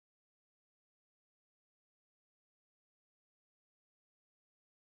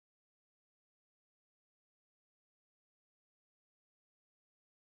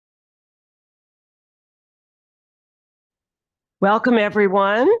Welcome,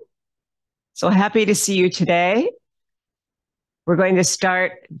 everyone. So happy to see you today. We're going to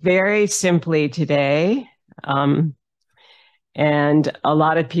start very simply today. And a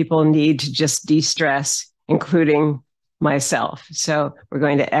lot of people need to just de-stress, including myself. So we're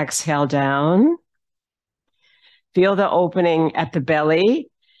going to exhale down. Feel the opening at the belly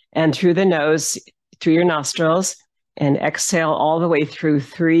and through the nose, through your nostrils, and exhale all the way through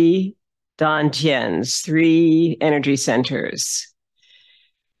 3 dantians, 3 energy centers.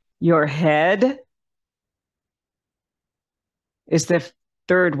 Your head is the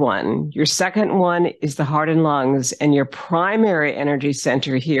third one. Your second one is the heart and lungs, and your primary energy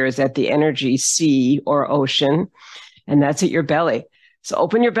center here is at the energy sea or ocean, and that's at your belly. So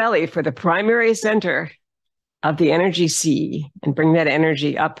open your belly for the primary center of the energy sea and bring that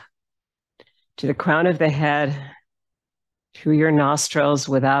energy up to the crown of the head through your nostrils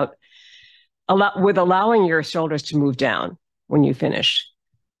with allowing your shoulders to move down when you finish.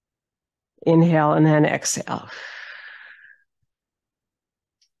 Inhale and then exhale.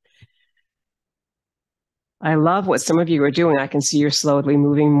 I love what some of you are doing. I can see you're slowly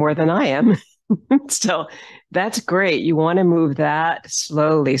moving more than I am. So that's great. You want to move that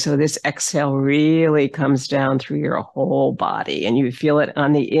slowly. So this exhale really comes down through your whole body and you feel it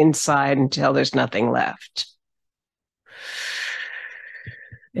on the inside until there's nothing left.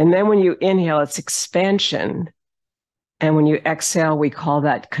 And then when you inhale, it's expansion. And when you exhale, we call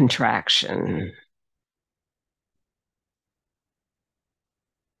that contraction.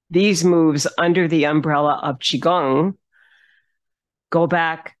 These moves under the umbrella of Qigong go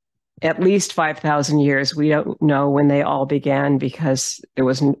back at least 5,000 years. We don't know when they all began because there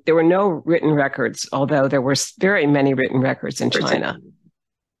were no written records, although there were very many written records in China.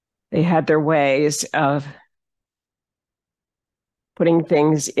 They had their ways of putting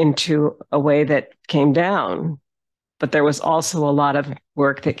things into a way that came down. But there was also a lot of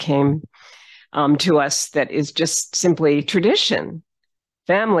work that came to us that is just simply tradition,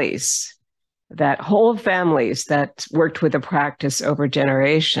 families, whole families that worked with the practice over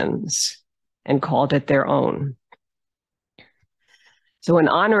generations and called it their own. So in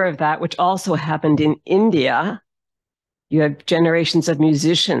honor of that, which also happened in India, you have generations of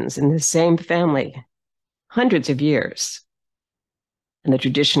musicians in the same family, hundreds of years. And the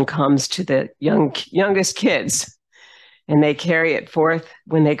tradition comes to the youngest kids, and they carry it forth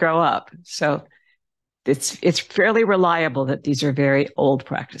when they grow up. So it's fairly reliable that these are very old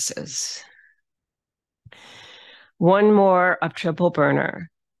practices. One more of triple burner.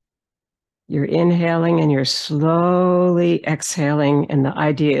 You're inhaling and you're slowly exhaling. And the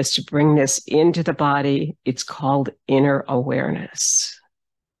idea is to bring this into the body. It's called inner awareness.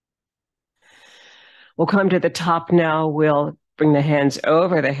 We'll come to the top now. We'll bring the hands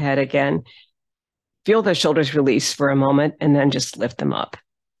over the head again. Feel the shoulders release for a moment and then just lift them up.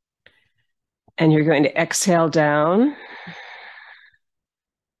 And you're going to exhale down.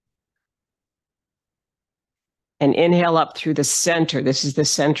 And inhale up through the center. This is the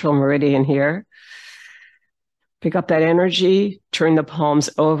central meridian here. Pick up that energy, turn the palms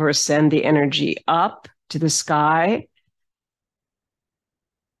over, send the energy up to the sky.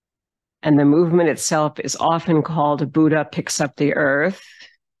 And the movement itself is often called Buddha picks up the earth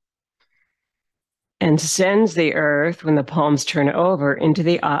and sends the earth, when the palms turn over, into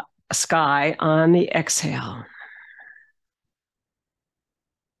the sky on the exhale.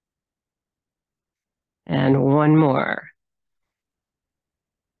 And one more.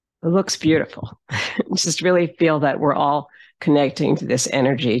 It looks beautiful. Just really feel that we're all connecting to this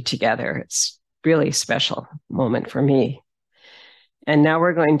energy together. It's really a special moment for me. And now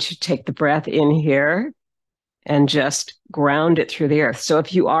we're going to take the breath in here and just ground it through the earth. So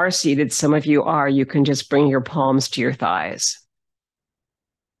if you are seated, some of you are, you can just bring your palms to your thighs.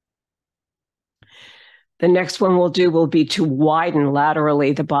 The next one we'll do will be to widen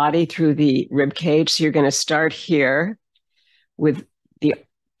laterally the body through the rib cage. So you're going to start here with the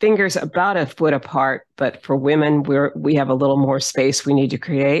fingers about a foot apart, but for women, we have a little more space we need to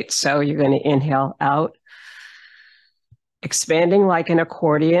create. So you're going to inhale out, expanding like an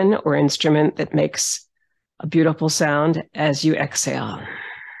accordion or instrument that makes a beautiful sound as you exhale.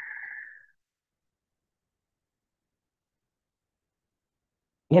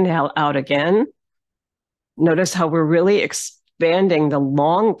 Inhale out again. Notice how we're really expanding the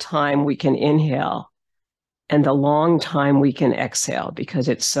long time we can inhale and the long time we can exhale because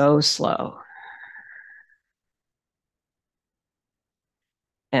it's so slow.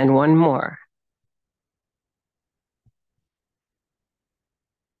 And one more.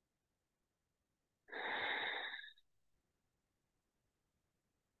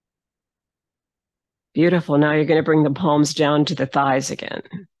 Beautiful. Now you're going to bring the palms down to the thighs again.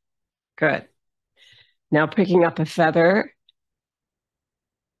 Good. Now picking up a feather,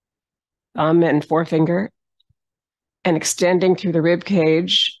 thumb and forefinger, and extending through the rib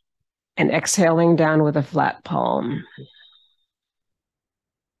cage and exhaling down with a flat palm.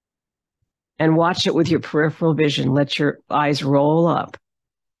 And watch it with your peripheral vision. Let your eyes roll up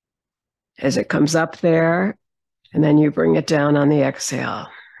as it comes up there, and then you bring it down on the exhale.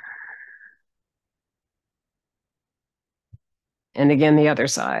 And again, the other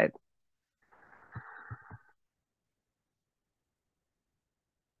side.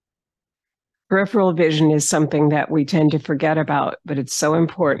 Peripheral vision is something that we tend to forget about, but it's so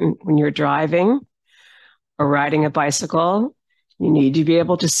important when you're driving or riding a bicycle. You need to be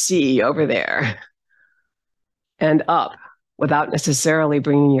able to see over there and up without necessarily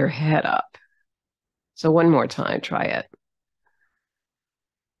bringing your head up. So one more time, try it.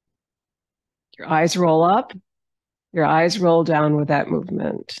 Your eyes roll up, your eyes roll down with that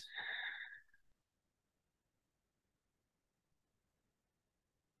movement.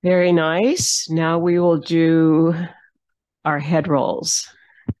 Very nice. Now we will do our head rolls,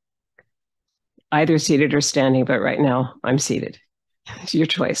 either seated or standing, but right now I'm seated. It's your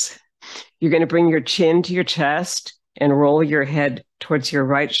choice. You're going to bring your chin to your chest and roll your head towards your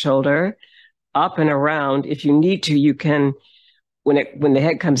right shoulder, up and around. If you need to, you can, when the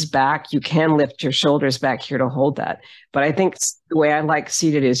head comes back, you can lift your shoulders back here to hold that. But I think the way I like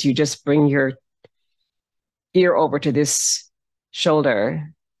seated is you just bring your ear over to this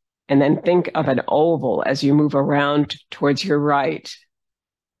shoulder and then think of an oval as you move around towards your right,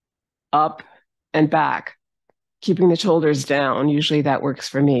 up and back, keeping the shoulders down. Usually that works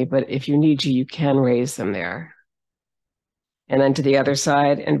for me, but if you need to, you can raise them there. And then to the other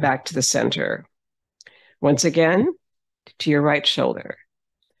side and back to the center. Once again, to your right shoulder.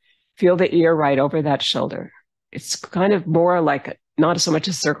 Feel the ear right over that shoulder. It's kind of more like not so much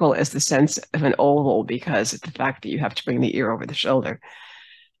a circle as the sense of an oval, because of the fact that you have to bring the ear over the shoulder.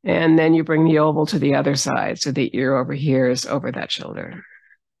 And then you bring the oval to the other side, so the ear over here is over that shoulder.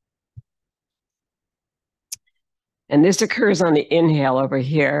 And this occurs on the inhale over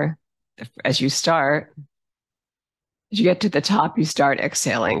here. As you start, as you get to the top, you start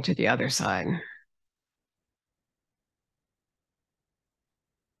exhaling to the other side.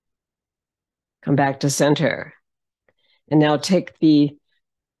 Come back to center. And now take the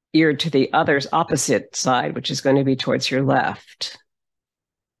ear to the other's opposite side, which is going to be towards your left.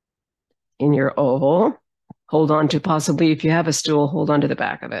 In your oval, hold on to, possibly if you have a stool, hold on to the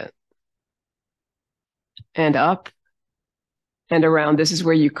back of it. And up and around. This is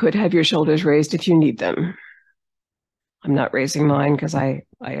where you could have your shoulders raised if you need them. I'm not raising mine because I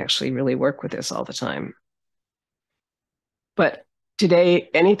actually really work with this all the time. But today,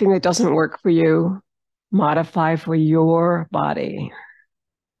 anything that doesn't work for you, modify for your body.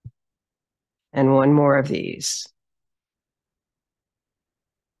 And one more of these.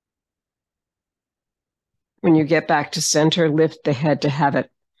 When you get back to center, lift the head to have it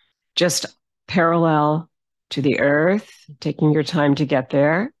just parallel to the earth, taking your time to get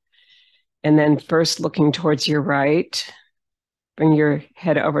there. And then first looking towards your right, bring your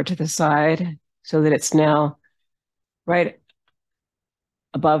head over to the side so that it's now right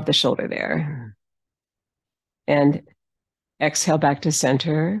above the shoulder there. And exhale back to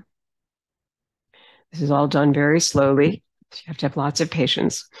center. This is all done very slowly. You have to have lots of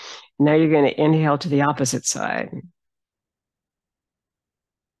patience. Now you're going to inhale to the opposite side,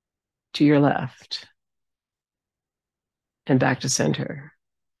 to your left, and back to center.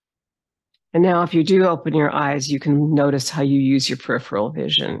 And now if you do open your eyes, you can notice how you use your peripheral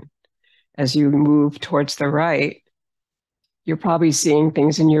vision. As you move towards the right, you're probably seeing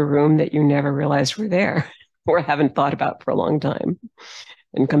things in your room that you never realized were there or haven't thought about for a long time.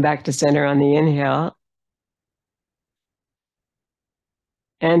 And come back to center on the inhale.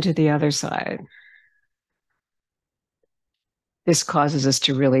 And to the other side. This causes us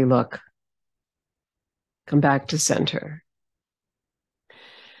to really look. Come back to center.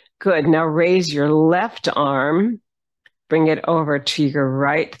 Good. Now raise your left arm, bring it over to your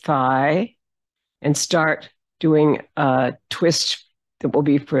right thigh, and start doing a twist that will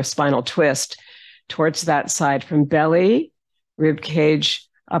be for a spinal twist towards that side from belly, rib cage,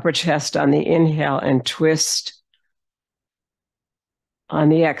 upper chest on the inhale, and twist on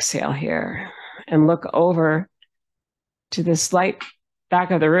the exhale here. And look over to the slight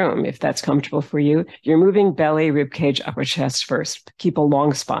back of the room, if that's comfortable for you. You're moving belly, rib cage, upper chest first. Keep a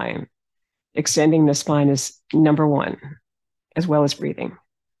long spine. Extending the spine is number one, as well as breathing.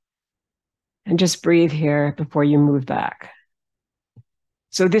 And just breathe here before you move back.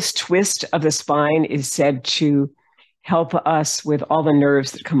 So this twist of the spine is said to help us with all the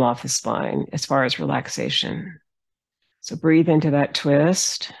nerves that come off the spine as far as relaxation. So breathe into that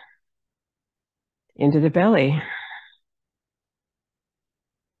twist, into the belly.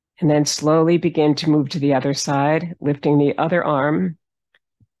 And then slowly begin to move to the other side, lifting the other arm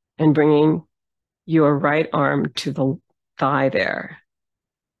and bringing your right arm to the thigh there.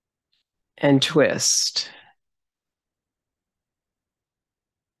 And twist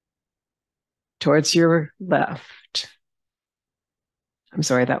towards your left. I'm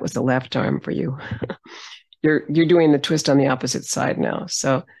sorry, that was the left arm for you. You're doing the twist on the opposite side now.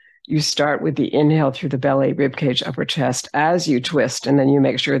 So you start with the inhale through the belly, rib cage, upper chest as you twist, and then you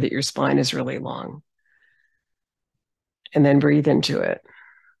make sure that your spine is really long. And then breathe into it.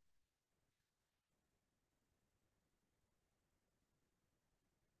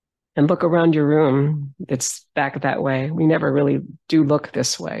 And look around your room. It's back that way. We never really do look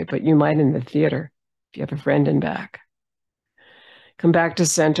this way, but you might in the theater if you have a friend in back. Come back to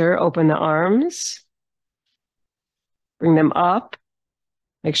center, open the arms, bring them up.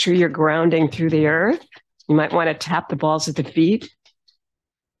 Make sure you're grounding through the earth. You might want to tap the balls of the feet.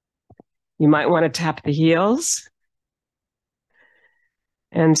 You might want to tap the heels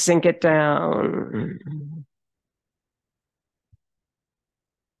and sink it down.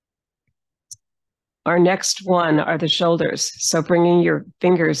 Our next one are the shoulders. So bringing your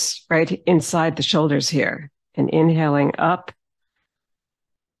fingers right inside the shoulders here and inhaling up,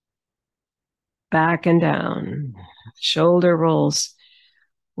 back and down. Shoulder rolls.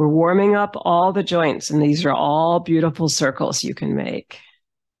 We're warming up all the joints, and these are all beautiful circles you can make.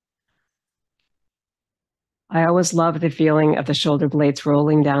 I always love the feeling of the shoulder blades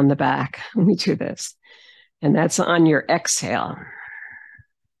rolling down the back when we do this. And that's on your exhale.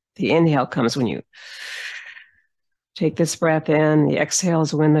 The inhale comes when you take this breath in. The exhale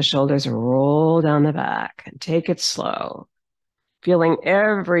is when the shoulders roll down the back. And take it slow, feeling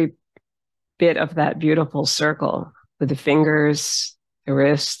every bit of that beautiful circle with the fingers, the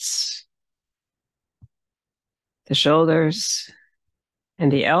wrists, the shoulders,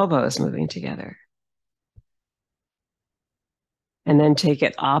 and the elbows moving together. And then take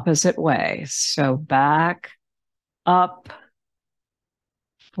it opposite way. So back, up,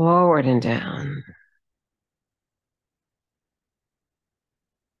 forward and down.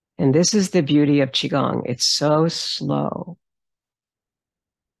 And this is the beauty of Qigong. It's so slow.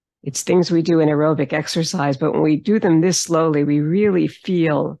 It's things we do in aerobic exercise, but when we do them this slowly, we really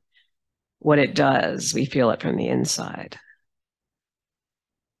feel what it does. We feel it from the inside.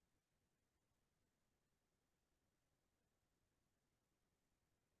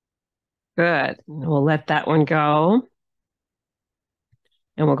 Good. We'll let that one go.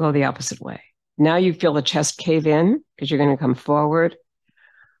 And we'll go the opposite way. Now you feel the chest cave in because you're going to come forward,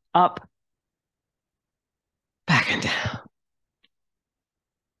 up, back and down.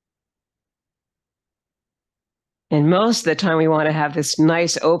 And most of the time we want to have this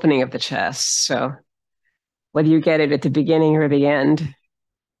nice opening of the chest. So whether you get it at the beginning or the end,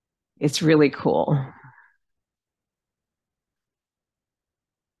 it's really cool.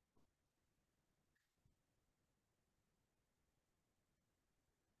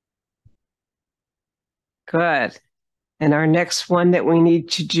 Good. And our next one that we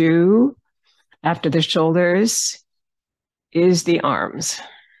need to do after the shoulders is the arms.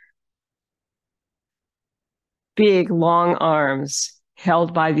 Big, long arms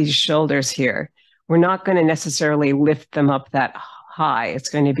held by these shoulders here. We're not going to necessarily lift them up that high. It's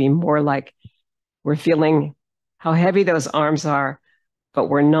going to be more like we're feeling how heavy those arms are, but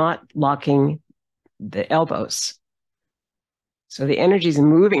we're not locking the elbows. So the energy is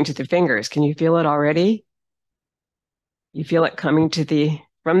moving to the fingers. Can you feel it already? You feel it coming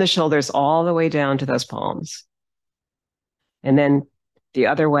from the shoulders all the way down to those palms. And then the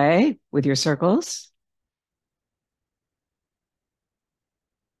other way with your circles.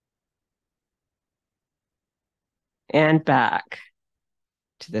 And back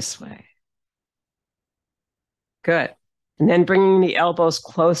to this way. Good. And then bringing the elbows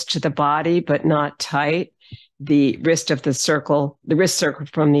close to the body, but not tight. The wrist circle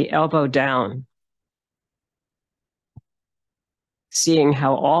from the elbow down. Seeing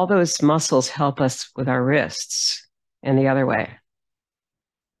how all those muscles help us with our wrists and the other way.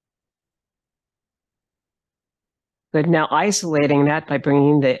 Good. Now isolating that by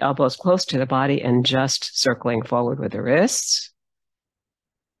bringing the elbows close to the body and just circling forward with the wrists.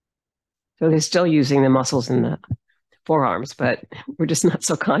 So they're still using the muscles in the forearms, but we're just not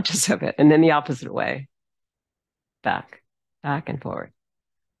so conscious of it. And then the opposite way. Back and forward.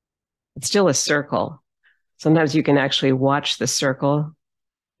 It's still a circle. Sometimes you can actually watch the circle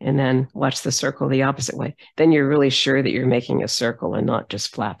and then watch the circle the opposite way. Then you're really sure that you're making a circle and not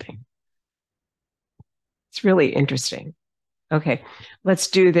just flapping. It's really interesting. Okay, let's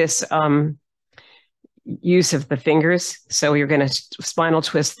do this use of the fingers. So you're going to spinal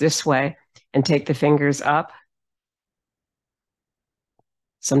twist this way and take the fingers up,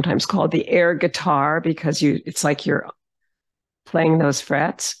 sometimes called the air guitar, because it's like you're playing those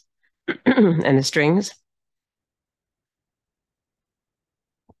frets and the strings.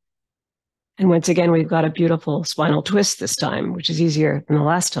 And once again, we've got a beautiful spinal twist this time, which is easier than the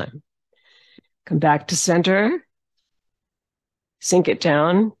last time. Come back to center, sink it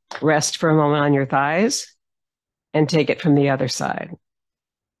down, rest for a moment on your thighs, and take it from the other side.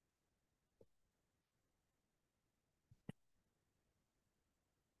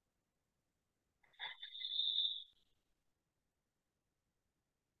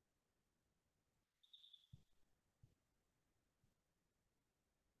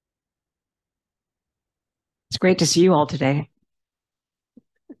 It's great to see you all today.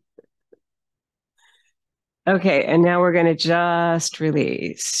 Okay, and now we're going to just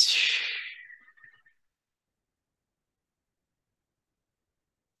release.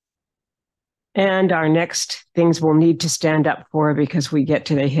 And our next things we'll need to stand up for because we get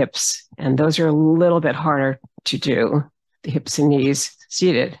to the hips, and those are a little bit harder to do, the hips and knees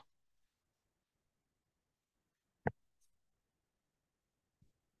seated.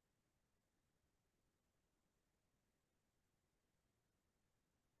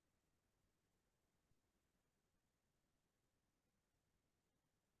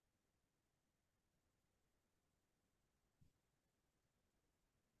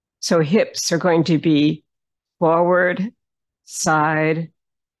 So hips are going to be forward, side,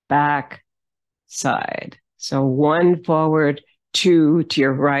 back, side. So 1 forward, 2 to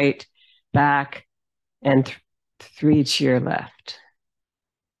your right, back, and 3 to your left.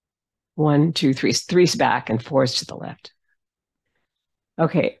 1, 2, 3, 3's back and 4's to the left.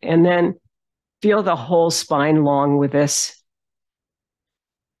 Okay, and then feel the whole spine long with this.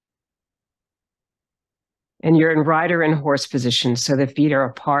 And you're in rider and horse position, so the feet are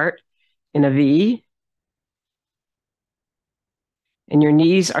apart in a V. And your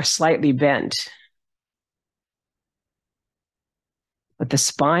knees are slightly bent. But the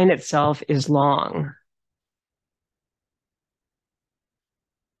spine itself is long.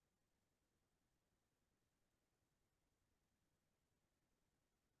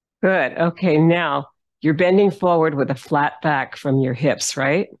 Good. Okay, now you're bending forward with a flat back from your hips,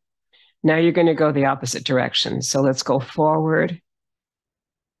 right? Now you're going to go the opposite direction. So let's go forward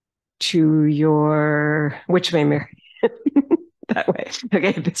to your, which way, Mary? That way.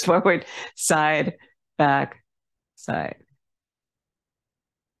 Okay, this forward, side, back, side.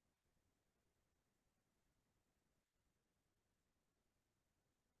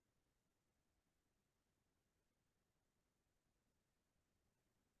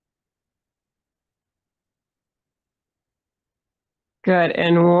 Good.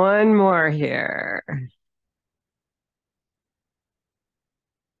 And one more here.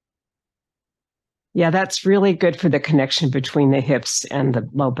 Yeah, that's really good for the connection between the hips and the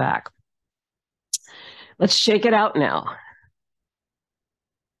low back. Let's shake it out now.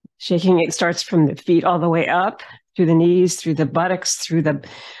 Shaking it starts from the feet all the way up, through the knees, through the buttocks, through the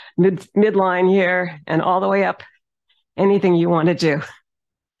midline here, and all the way up. Anything you want to do.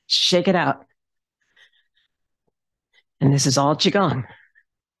 Shake it out. And this is all Qigong.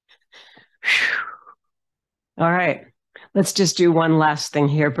 All right. Let's just do one last thing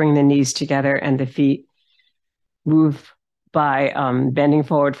here. Bring the knees together and the feet. Move by bending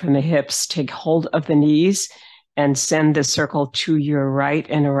forward from the hips. Take hold of the knees and send the circle to your right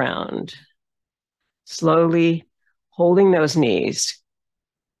and around. Slowly holding those knees,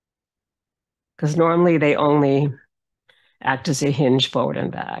 because normally they only act as a hinge forward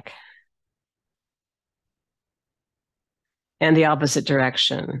and back. And the opposite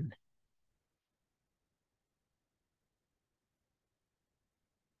direction.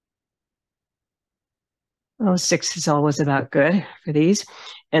 Oh, 6 is always about good for these.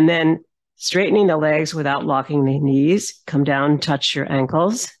 And then straightening the legs without locking the knees. Come down, touch your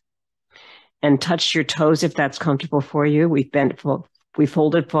ankles, and touch your toes if that's comfortable for you. We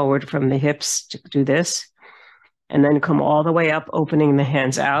folded forward from the hips to do this. And then come all the way up, opening the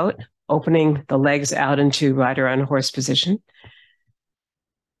hands out, opening the legs out into rider on horse position.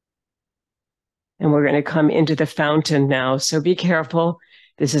 And we're going to come into the fountain now. So be careful.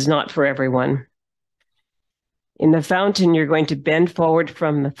 This is not for everyone. In the fountain, you're going to bend forward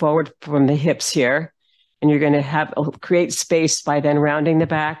from the hips here, and you're going to create space by then rounding the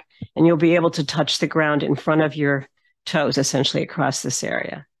back, and you'll be able to touch the ground in front of your toes, essentially across this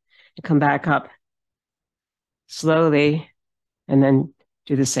area. Come back up slowly, and then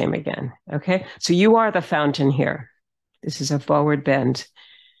do the same again. Okay, so you are the fountain here. This is a forward bend,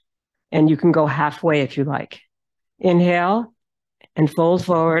 and you can go halfway if you like. Inhale and fold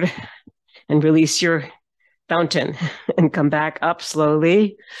forward and release your fountain and come back up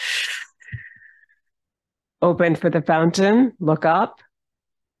slowly. Open for the fountain, look up.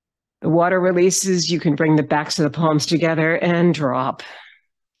 The water releases, you can bring the backs of the palms together and drop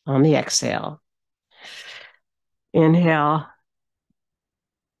on the exhale. Inhale,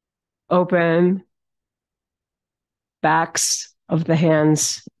 open, backs of the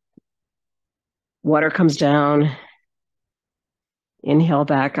hands, water comes down. Inhale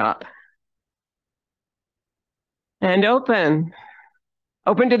back up. And open.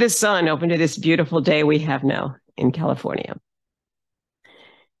 Open to the sun, open to this beautiful day we have now in California.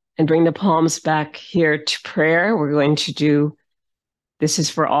 And bring the palms back here to prayer. We're going to do, this is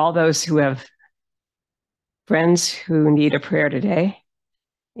for all those who have friends who need a prayer today.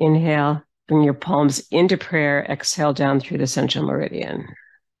 Inhale, bring your palms into prayer, exhale down through the central meridian.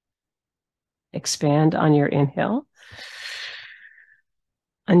 Expand on your inhale,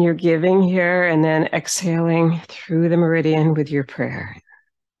 on your giving here, and then exhaling through the meridian with your prayer.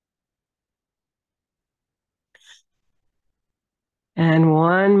 And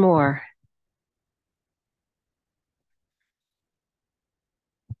one more.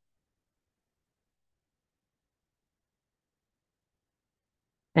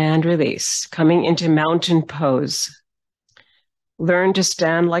 And release, coming into mountain pose. Learn to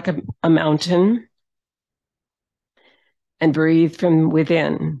stand like a mountain and breathe from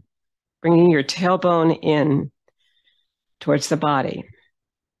within, bringing your tailbone in towards the body.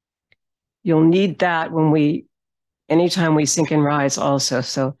 You'll need that anytime we sink and rise also.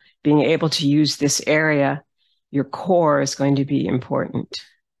 So being able to use this area, your core is going to be important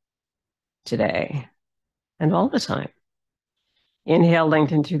today and all the time. Inhale,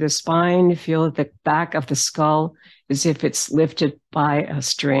 lengthen through the spine. Feel the back of the skull as if it's lifted by a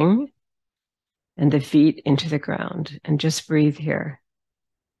string, and the feet into the ground. And just breathe here.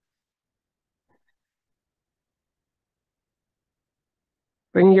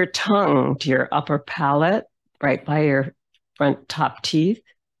 Bring your tongue to your upper palate, right by your front top teeth,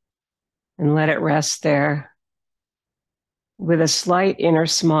 and let it rest there with a slight inner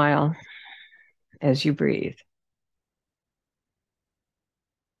smile as you breathe.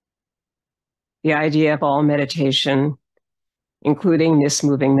 The idea of all meditation, including this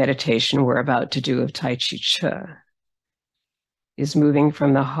moving meditation we're about to do of Tai Chi Chih, is moving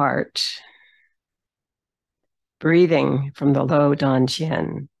from the heart, breathing from the low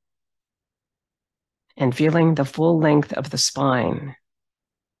dantian, and feeling the full length of the spine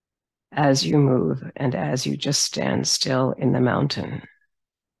as you move and as you just stand still in the mountain.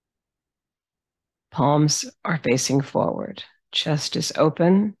 Palms are facing forward, chest is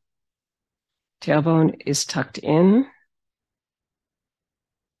open, tailbone is tucked in,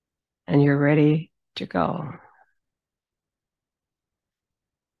 and you're ready to go.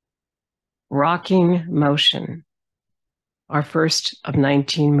 Rocking motion, our first of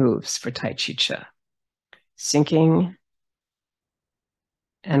 19 moves for Tai Chi Chih. Sinking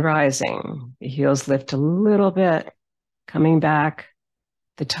and rising. The heels lift a little bit, coming back.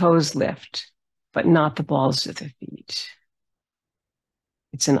 The toes lift, but not the balls of the feet.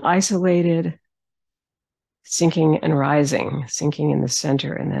 It's an isolated sinking and rising, sinking in the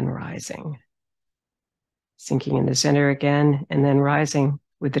center and then rising. Sinking in the center again and then rising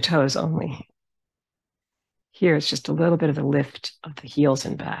with the toes only. Here it's just a little bit of the lift of the heels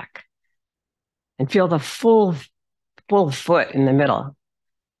and back. And feel the full foot in the middle.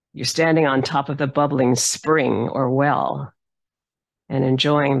 You're standing on top of the bubbling spring or well and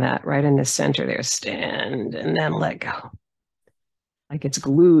enjoying that right in the center there. Stand and then let go. Like it's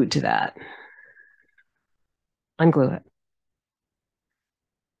glued to that. Unglue it.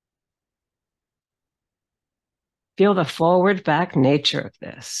 Feel the forward back nature of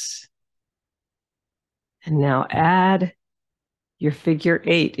this. And now add your figure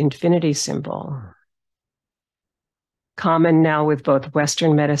 8 infinity symbol. Common now with both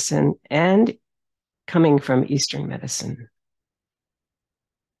Western medicine and coming from Eastern medicine.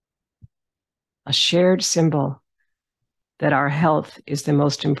 A shared symbol that our health is the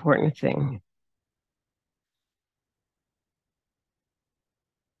most important thing.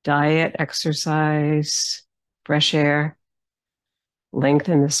 Diet, exercise, fresh air,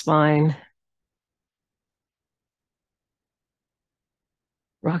 lengthen the spine.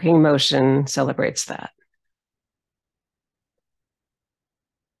 Rocking motion celebrates that.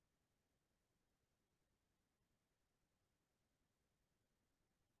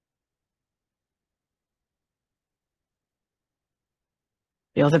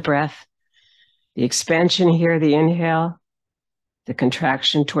 Feel the breath, the expansion here, the inhale, the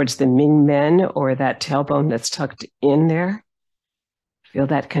contraction towards the Ming Men or that tailbone that's tucked in there. Feel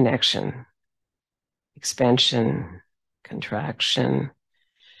that connection. Expansion, contraction,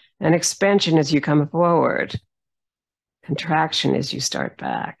 and expansion as you come forward. Contraction as you start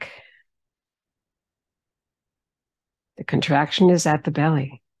back. The contraction is at the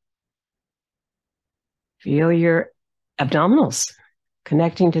belly. Feel your abdominals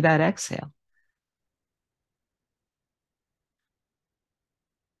connecting to that exhale.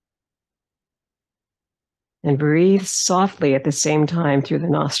 And breathe softly at the same time through the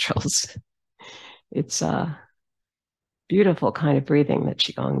nostrils. It's a beautiful kind of breathing that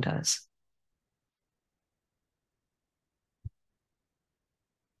Qigong does.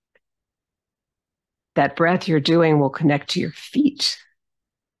 That breath you're doing will connect to your feet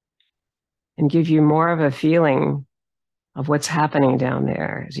and give you more of a feeling of what's happening down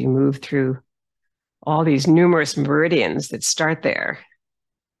there as you move through all these numerous meridians that start there.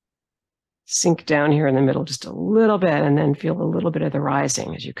 Sink down here in the middle just a little bit and then feel a little bit of the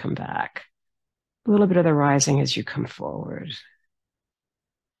rising as you come back. A little bit of the rising as you come forward.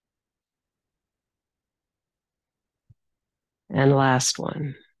 And last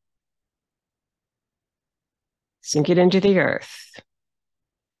one. Sink it into the earth.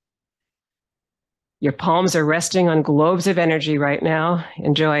 Your palms are resting on globes of energy right now.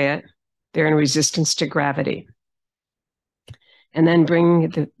 Enjoy it. They're in resistance to gravity. And then bring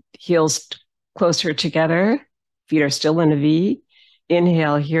the heels closer together. Feet are still in a V.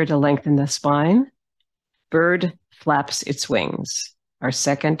 Inhale here to lengthen the spine. Bird flaps its wings. Our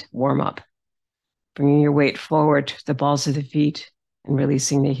second warm up. Bringing your weight forward to the balls of the feet and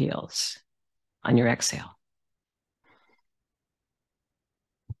releasing the heels on your exhale.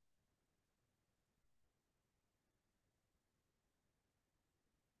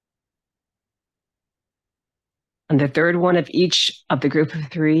 On the third one of each of the group of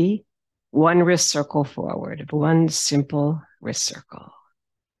three, one wrist circle forward, one simple wrist circle.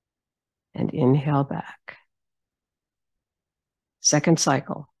 And inhale back. Second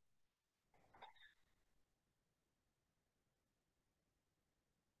cycle.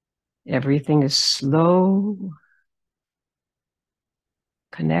 Everything is slow,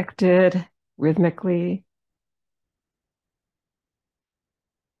 connected rhythmically,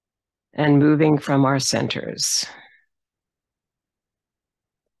 and moving from our centers.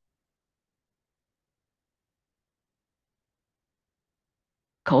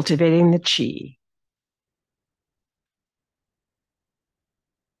 Cultivating the chi.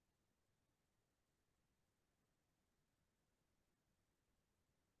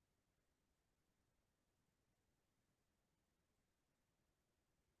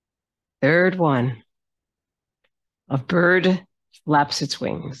 Third one. A bird flaps its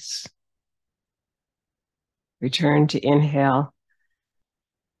wings. Return to inhale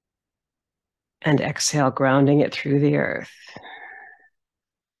and exhale, grounding it through the earth.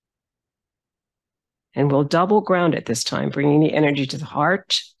 And we'll double ground it this time, bringing the energy to the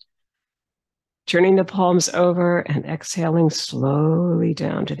heart, turning the palms over and exhaling slowly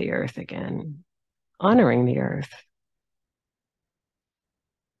down to the earth again, honoring the earth.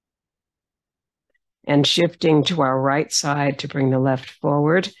 And shifting to our right side to bring the left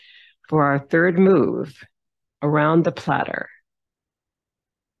forward for our third move around the platter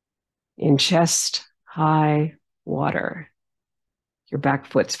in chest high water. Your back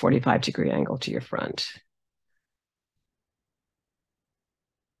foot's 45-degree angle to your front.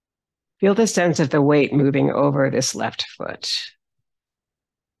 Feel the sense of the weight moving over this left foot.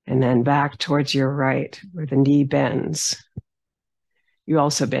 And then back towards your right where the knee bends. You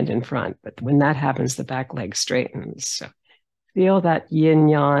also bend in front, but when that happens, the back leg straightens. So feel that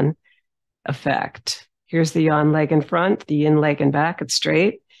yin-yang effect. Here's the yang leg in front, the yin leg in back, it's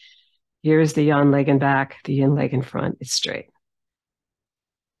straight. Here's the yang leg in back, the yin leg in front, it's straight.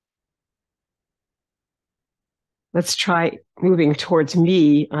 Let's try moving towards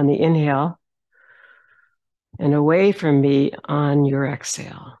me on the inhale and away from me on your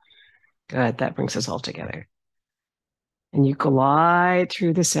exhale. Good, that brings us all together. And you glide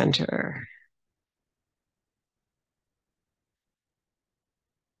through the center.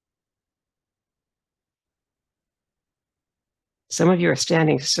 Some of you are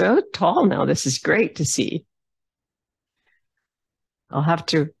standing so tall now. This is great to see. I'll have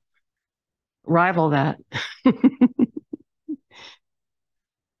to rival that.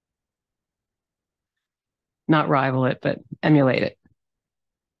 Not rival it, but emulate it.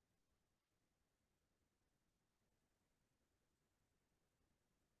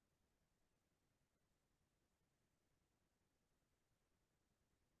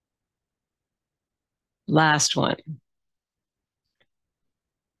 Last one.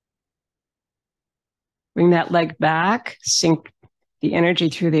 Bring that leg back, sink the energy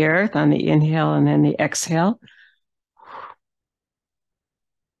through the earth on the inhale and then the exhale.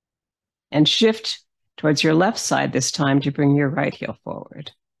 And shift towards your left side this time to bring your right heel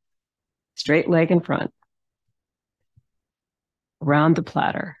forward. Straight leg in front. Around the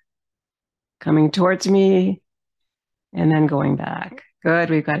platter. Coming towards me and then going back. Good,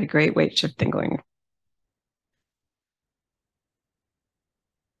 we've got a great weight shifting going.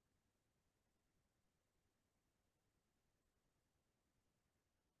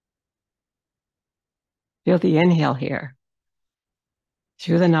 Feel the inhale here.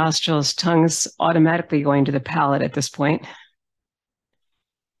 Through the nostrils, tongue's automatically going to the palate at this point.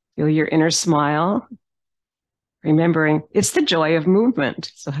 Feel your inner smile. Remembering it's the joy of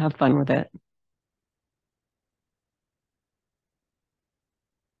movement, so have fun with it.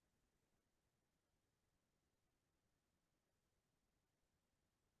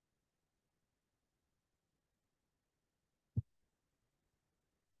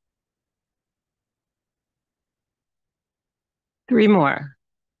 Three more.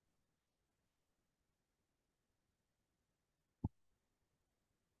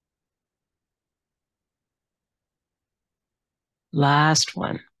 Last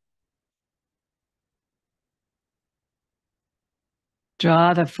one.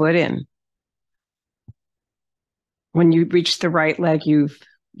 Draw the foot in. When you reach the right leg,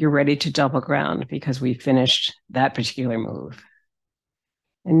 you're ready to double ground because we finished that particular move.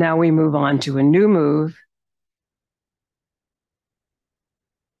 And now we move on to a new move.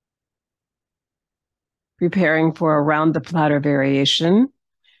 Preparing for a round the platter variation,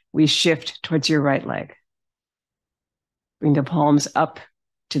 we shift towards your right leg. Bring the palms up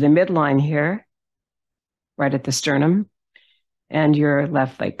to the midline here, right at the sternum, and your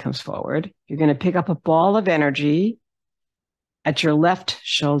left leg comes forward. You're going to pick up a ball of energy at your left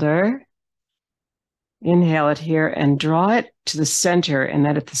shoulder. Inhale it here and draw it to the center, and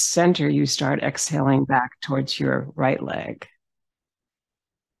then at the center, you start exhaling back towards your right leg.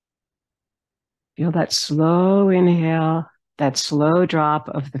 Feel that slow inhale, that slow drop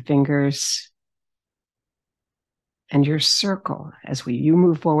of the fingers, and your circle as you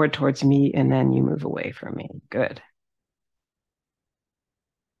move forward towards me and then you move away from me. Good.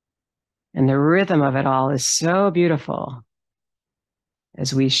 And the rhythm of it all is so beautiful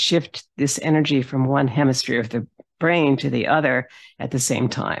as we shift this energy from one hemisphere of the brain to the other at the same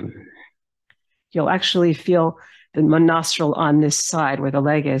time. You'll actually feel the nostril on this side where the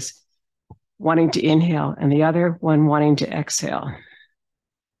leg is wanting to inhale and the other one wanting to exhale.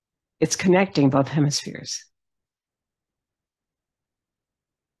 It's connecting both hemispheres.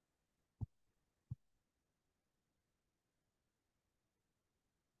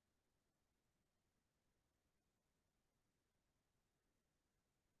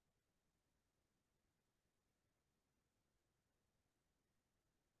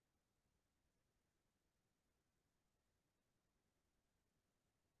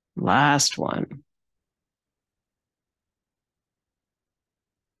 Last one.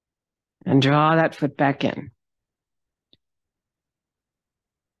 And draw that foot back in.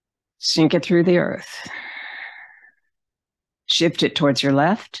 Sink it through the earth. Shift it towards your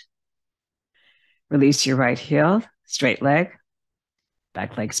left. Release your right heel, straight leg,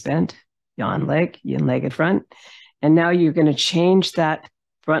 back leg bent, yawn leg, yin leg in front. And now you're going to change that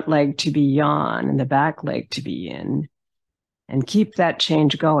front leg to be yawn and the back leg to be yin. And keep that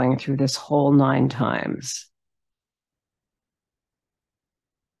change going through this whole 9 times.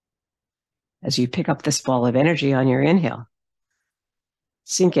 As you pick up this ball of energy on your inhale,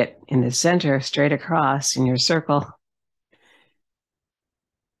 sink it in the center, straight across in your circle,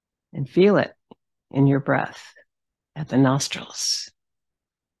 and feel it in your breath at the nostrils.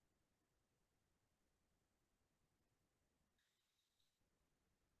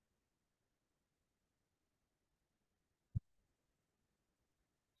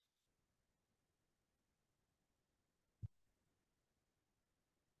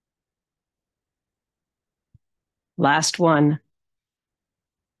 Last one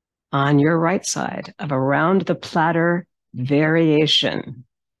on your right side of a round the platter variation.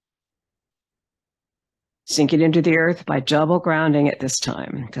 Sink it into the earth by double grounding it this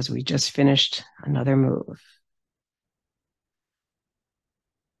time because we just finished another move.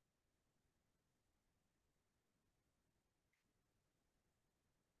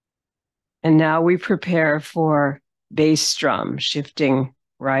 And now we prepare for bass drum, shifting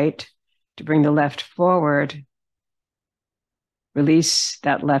right to bring the left forward. Release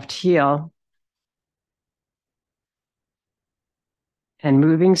that left heel. And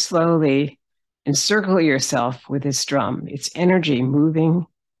moving slowly, Encircle yourself with this drum. It's energy moving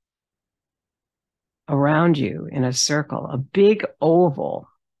around you in a circle, a big oval,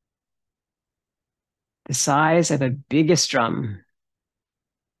 the size of the biggest drum.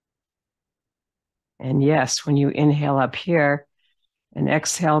 And yes, when you inhale up here and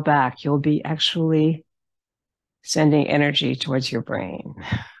exhale back, you'll be actually sending energy towards your brain.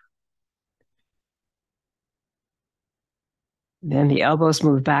 Then the elbows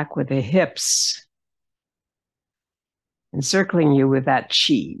move back with the hips, encircling you with that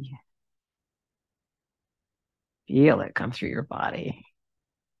chi. Feel it come through your body.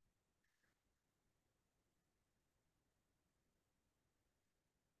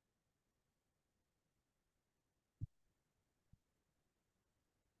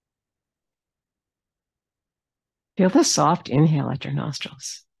 Feel the soft inhale at your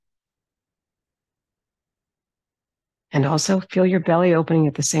nostrils. And also feel your belly opening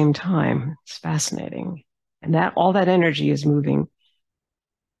at the same time. It's fascinating. And that all that energy is moving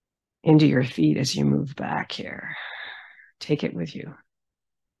into your feet as you move back here. Take it with you.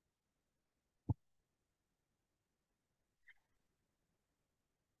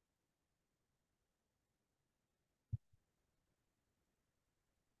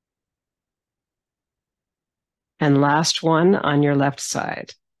 And last one on your left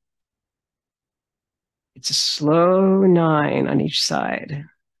side. It's a slow 9 on each side.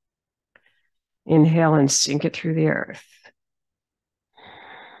 Inhale and sink it through the earth.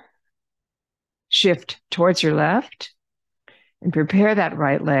 Shift towards your left and prepare that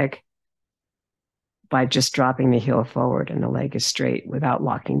right leg by just dropping the heel forward and the leg is straight without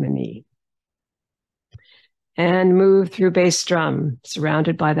locking the knee. And move through bass drum,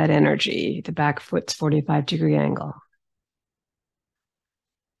 surrounded by that energy. The back foot's 45-degree angle.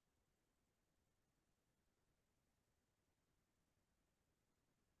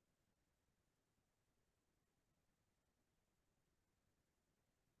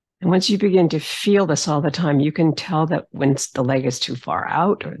 And once you begin to feel this all the time, you can tell that when the leg is too far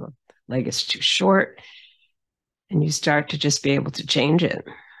out or the leg is too short, and you start to just be able to change it.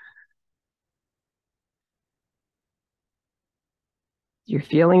 You're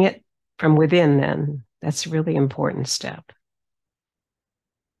feeling it from within then. That's a really important step.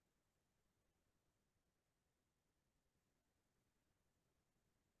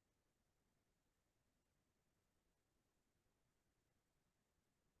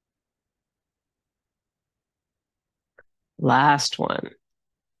 Last one.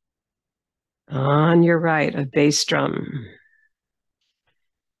 On your right, a bass drum.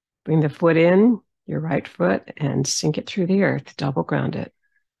 Bring the foot in, your right foot, and sink it through the earth. Double ground it.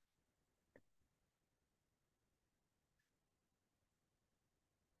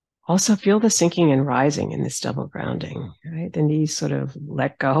 Also feel the sinking and rising in this double grounding, right? The knees sort of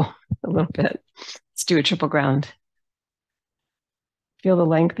let go a little bit. Let's do a triple ground. Feel the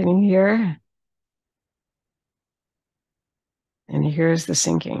lengthening here. And here's the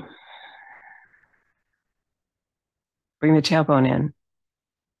sinking. Bring the tailbone in.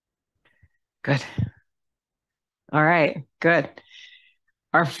 Good. All right, good.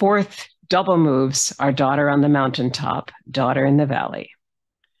 Our fourth double moves are daughter on the mountaintop, daughter in the valley.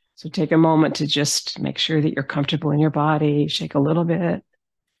 So take a moment to just make sure that you're comfortable in your body, shake a little bit.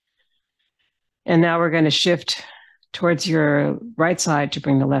 And now we're going to shift towards your right side to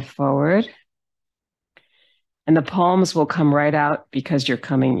bring the left forward. And the palms will come right out because you're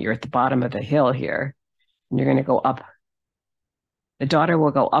at the bottom of the hill here, and you're going to go up. The daughter will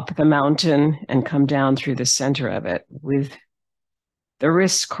go up the mountain and come down through the center of it with the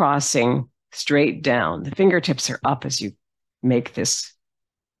wrists crossing straight down. The fingertips are up as you make this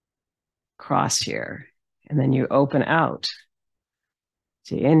cross here. And then you open out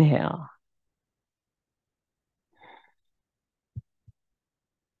to inhale.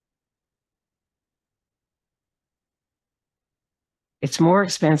 It's more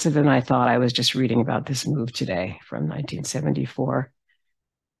expansive than I thought. I was just reading about this move today from 1974.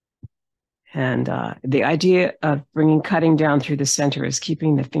 And the idea of cutting down through the center is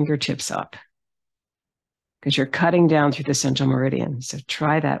keeping the fingertips up because you're cutting down through the central meridian. So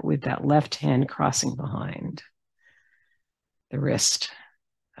try that with that left hand crossing behind the wrist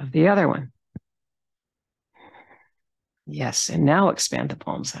of the other one. Yes, and now expand the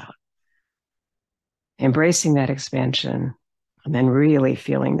palms out. Embracing that expansion and then really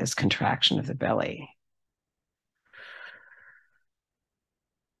feeling this contraction of the belly.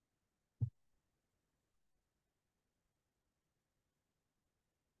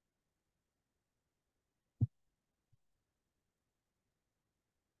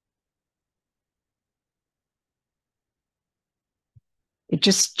 it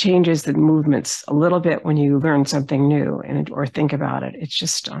just changes the movements a little bit when you learn something new or think about it. It's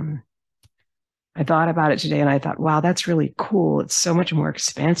just, I thought about it today and I thought, wow, that's really cool. It's so much more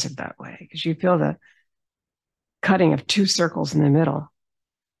expansive that way because you feel the cutting of two circles in the middle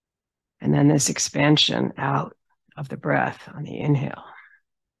and then this expansion out of the breath on the inhale.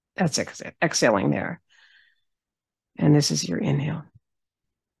 That's exhaling there. And this is your inhale.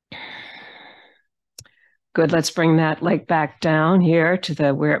 Good. Let's bring that leg back down here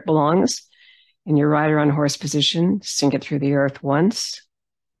to where it belongs in your rider on horse position. Sink it through the earth once.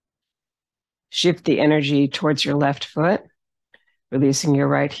 Shift the energy towards your left foot, releasing your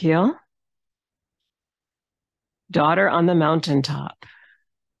right heel. Daughter on the mountaintop.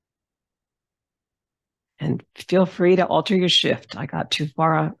 And feel free to alter your shift. I got too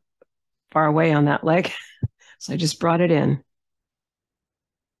far away on that leg, so I just brought it in.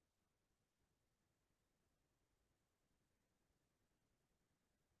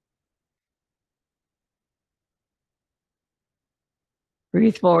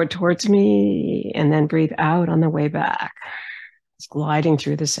 Breathe forward towards me and then breathe out on the way back. It's gliding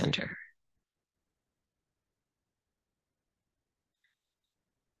through the center.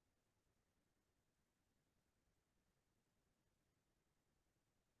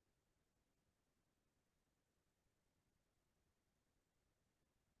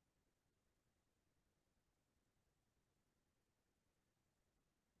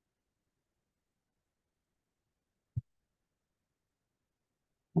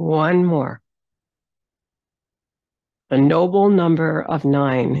 One more. The noble number of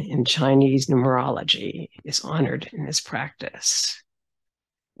 9 in Chinese numerology is honored in this practice.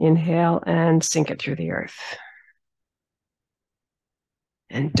 Inhale and sink it through the earth.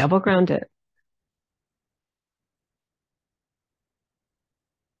 And double ground it.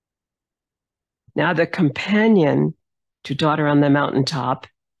 Now the companion to daughter on the mountaintop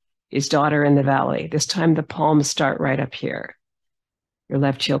is daughter in the valley. This time the palms start right up here. Your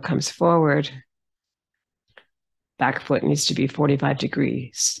left heel comes forward. Back foot needs to be 45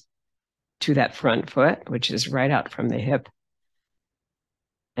 degrees to that front foot, which is right out from the hip.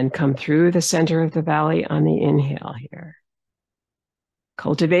 And come through the center of the valley on the inhale here.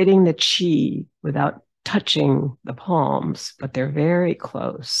 Cultivating the chi without touching the palms, but they're very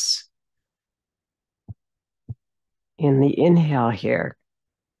close. In the inhale here.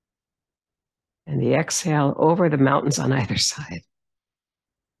 And the exhale over the mountains on either side.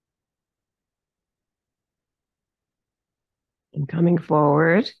 And coming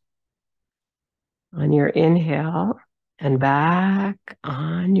forward on your inhale and back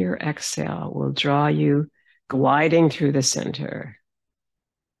on your exhale will draw you gliding through the center.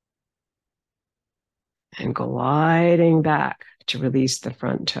 And gliding back to release the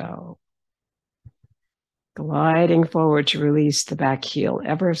front toe. Gliding forward to release the back heel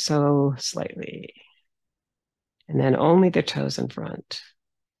ever so slightly. And then only the toes in front.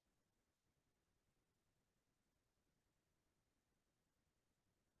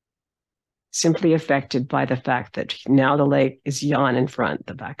 Simply affected by the fact that now the leg is yan in front,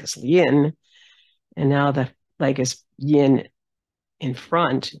 the back is yin, and now the leg is yin in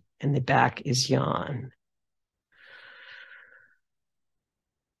front and the back is yan.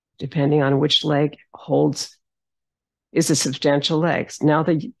 Depending on which leg is a substantial leg. Now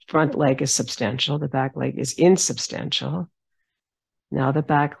the front leg is substantial, the back leg is insubstantial. Now the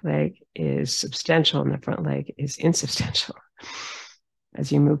back leg is substantial and the front leg is insubstantial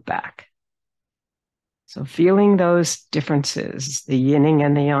as you move back. So feeling those differences, the yinning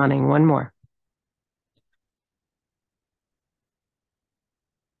and the yanning. One more.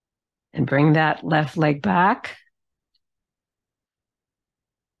 And bring that left leg back.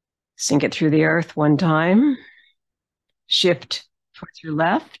 Sink it through the earth one time. Shift towards your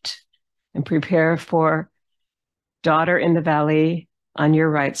left and prepare for daughter in the valley on your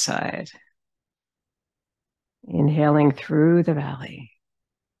right side. Inhaling through the valley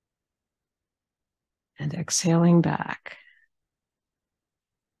and exhaling back.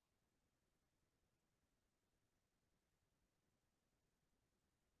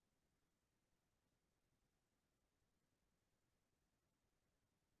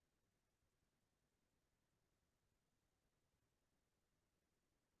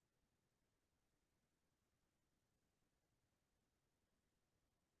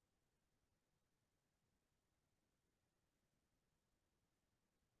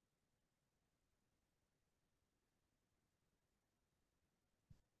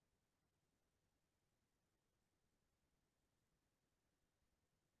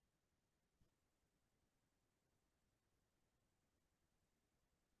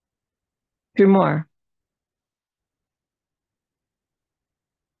 Two more.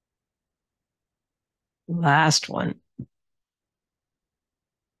 Last one.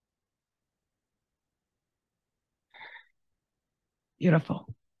 Beautiful.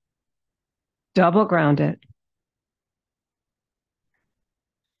 Double ground it.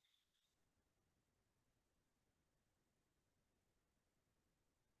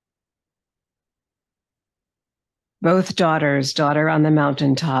 Both daughters, daughter on the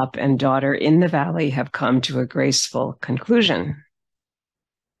mountaintop and daughter in the valley, have come to a graceful conclusion.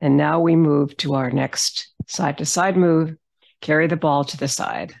 And now we move to our next side to side move. Carry the ball to the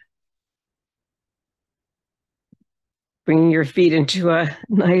side. Bringing your feet into a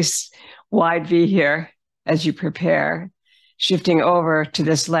nice wide V here as you prepare. Shifting over to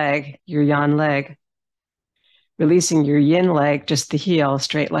this leg, your yan leg. Releasing your yin leg, just the heel,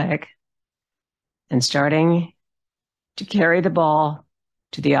 straight leg. And starting to carry the ball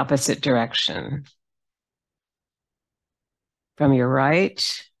to the opposite direction. From your right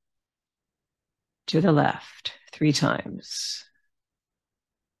to the left, 3 times.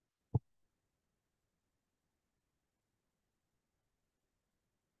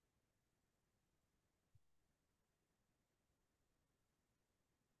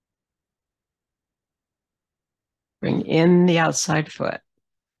 Bring in the outside foot.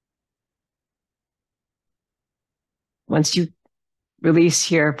 Once you release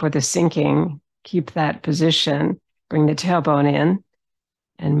here for the sinking, keep that position, bring the tailbone in,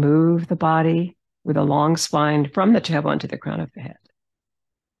 and move the body with a long spine from the tailbone to the crown of the head.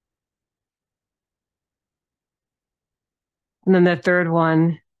 And then the third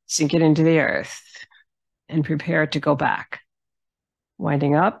one, sink it into the earth and prepare to go back.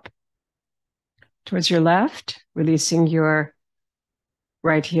 Winding up towards your left, releasing your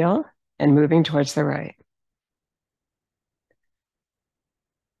right heel and moving towards the right.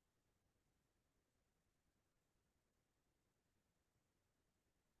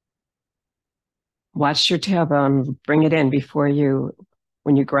 Watch your tailbone, bring it in before you,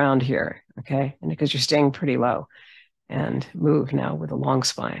 when you ground here, okay? And because you're staying pretty low. And move now with a long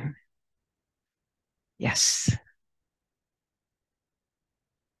spine. Yes.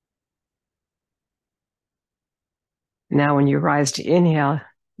 Now when you rise to inhale,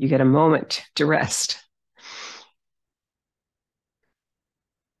 you get a moment to rest.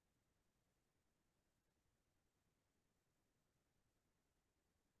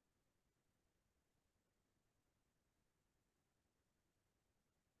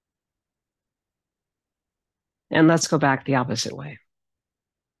 And let's go back the opposite way.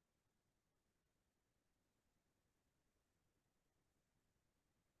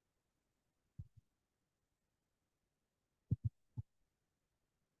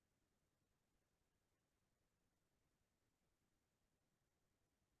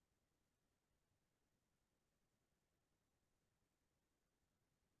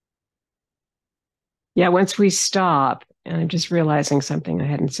 Yeah, once we stop, and I'm just realizing something I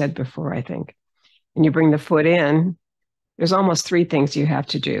hadn't said before, I think, and you bring the foot in, there's almost 3 things you have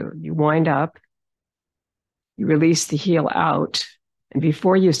to do. You wind up, you release the heel out, and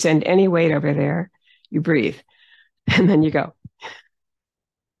before you send any weight over there, you breathe, and then you go.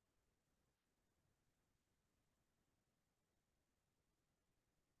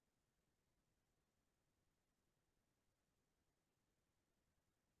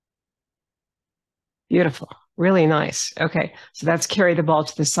 Beautiful, really nice. Okay, so that's carry the ball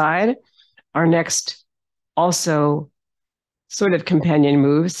to the side. Our next also sort of companion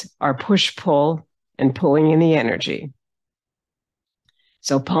moves are push, pull, and pulling in the energy.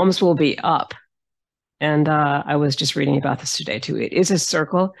 So palms will be up. And I was just reading about this today too. It is a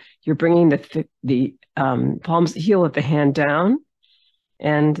circle. You're bringing the palms, heel of the hand down,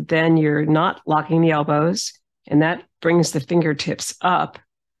 and then you're not locking the elbows, and that brings the fingertips up.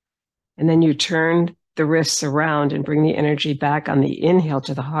 And then you turn the wrists around and bring the energy back on the inhale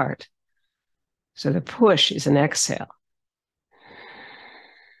to the heart. So the push is an exhale.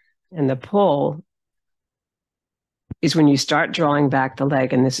 And the pull is when you start drawing back the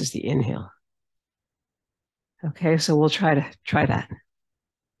leg, and this is the inhale. Okay, so we'll try that.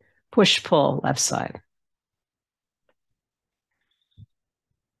 Push, pull, left side.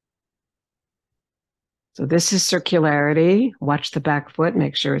 So this is circularity. Watch the back foot,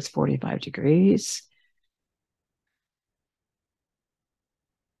 make sure it's 45 degrees.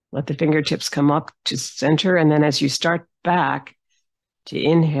 Let the fingertips come up to center, and then as you start back to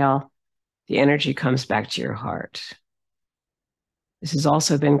inhale, the energy comes back to your heart. This has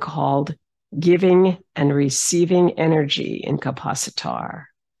also been called giving and receiving energy in Kapasatar.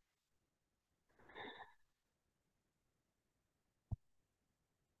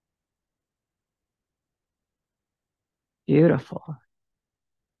 Beautiful.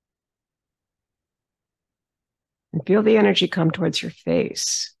 And feel the energy come towards your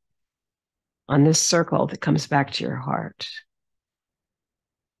face on this circle that comes back to your heart.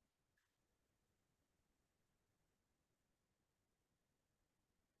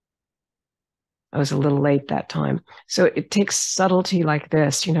 I was a little late that time. So it takes subtlety like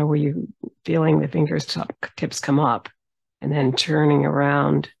this, where you feeling the fingertips come up and then turning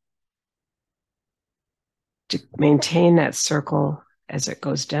around to maintain that circle as it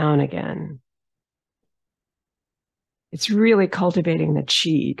goes down again. It's really cultivating the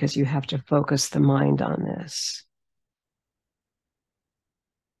chi because you have to focus the mind on this.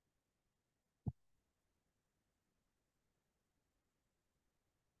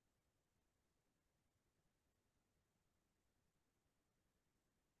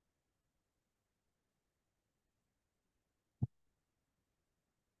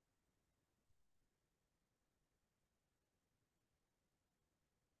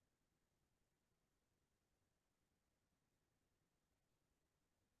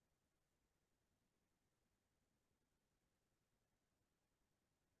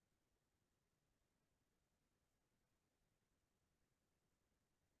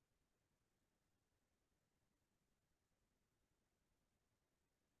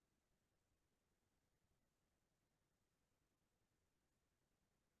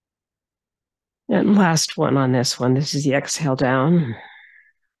 And last one on this one. This is the exhale down.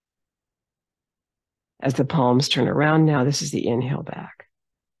 As the palms turn around now, this is the inhale back.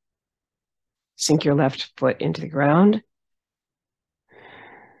 Sink your left foot into the ground.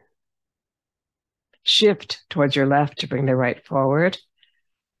 Shift towards your left to bring the right forward.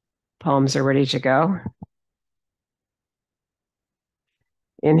 Palms are ready to go.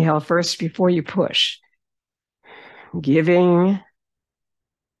 Inhale first before you push. Giving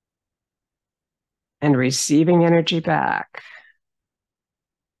and receiving energy back.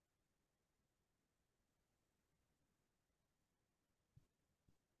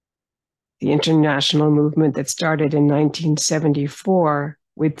 The international movement that started in 1974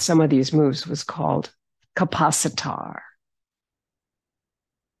 with some of these moves was called Capacitar.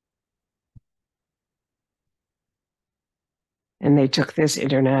 And they took this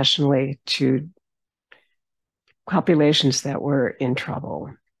internationally to populations that were in trouble.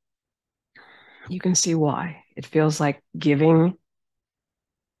 You can see why. It feels like giving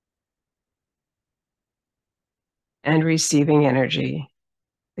and receiving energy.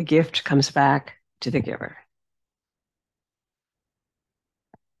 The gift comes back to the giver.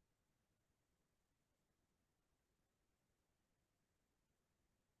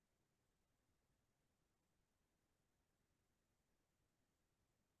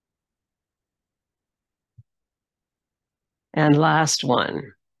 And last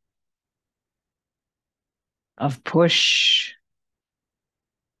one of push,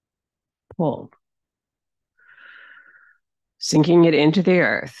 pull. Sinking it into the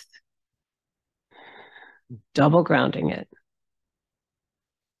earth, double grounding it.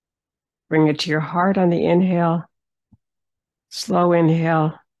 Bring it to your heart on the inhale, slow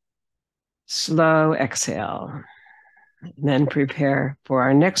inhale, slow exhale. And then prepare for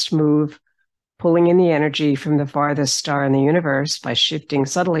our next move, pulling in the energy from the farthest star in the universe by shifting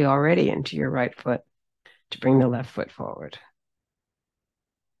subtly already into your right foot to bring the left foot forward.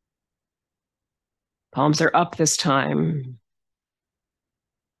 Palms are up this time.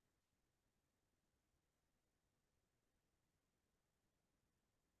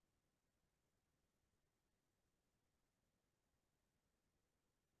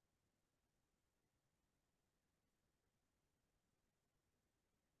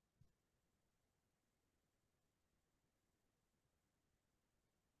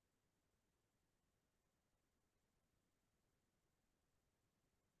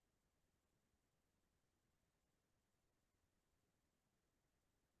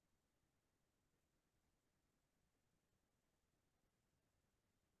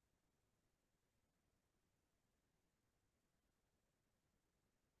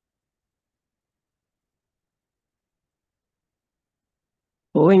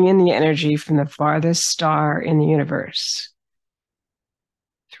 Pulling in the energy from the farthest star in the universe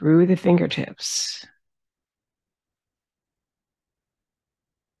through the fingertips.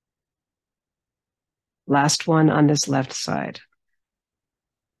 Last one on this left side.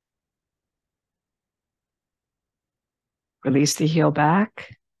 Release the heel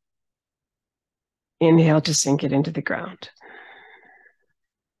back. Inhale to sink it into the ground.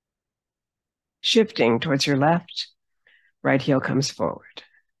 Shifting towards your left, right heel comes forward.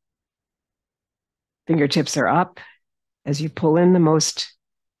 Fingertips are up as you pull in the most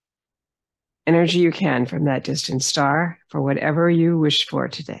energy you can from that distant star for whatever you wish for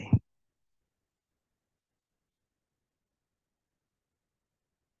today.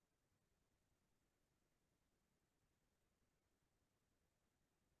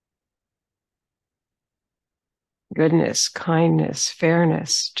 goodness, kindness,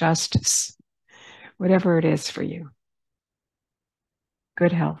 fairness, justice, whatever it is for you.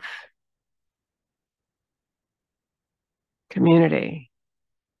 Good health, community.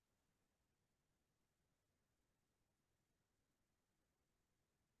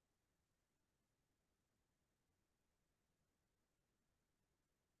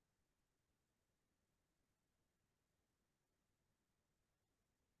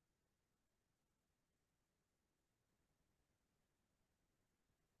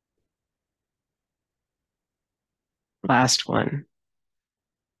 Last one.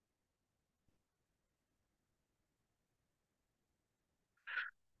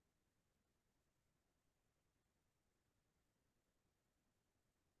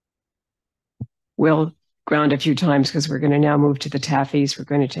 We'll ground a few times because we're going to now move to the taffies. We're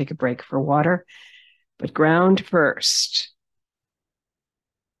going to take a break for water, but ground first.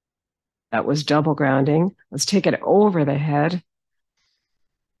 That was double grounding. Let's take it over the head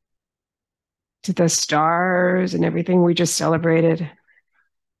to the stars and everything we just celebrated.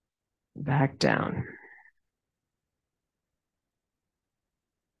 Back down.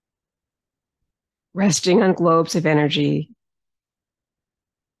 Resting on globes of energy.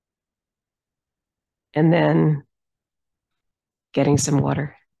 And then getting some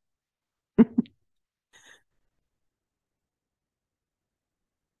water.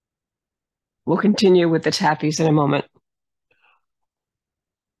 We'll continue with the taffies in a moment.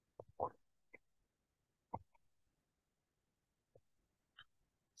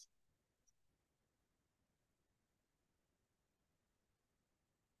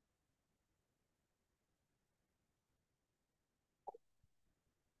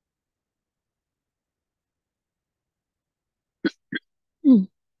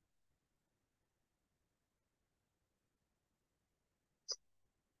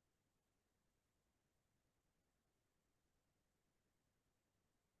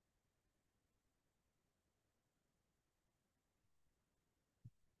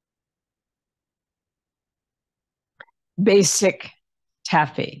 Basic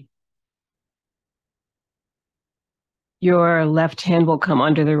taffy. Your left hand will come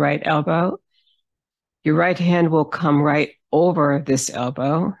under the right elbow. Your right hand will come right over this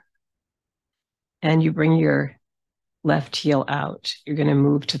elbow. And you bring your left heel out. You're going to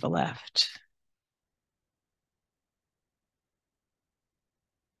move to the left.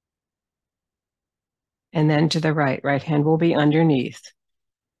 And then to the right. Right hand will be underneath.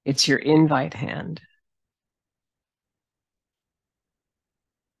 It's your invite hand.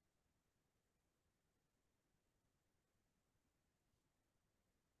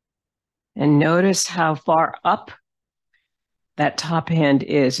 And notice how far up that top hand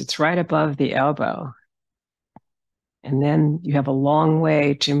is. It's right above the elbow. And then you have a long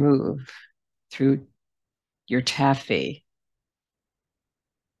way to move through your taffy.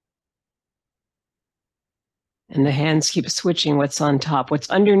 And the hands keep switching what's on top. What's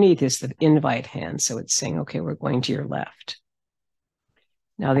underneath is the invite hand. So it's saying, okay, we're going to your left.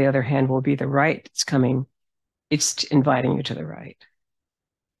 Now the other hand will be the right. It's coming. It's inviting you to the right.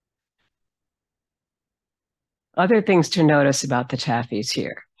 Other things to notice about the taffies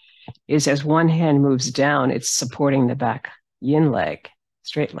here is as one hand moves down, it's supporting the back yin leg,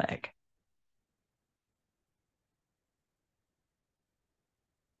 straight leg.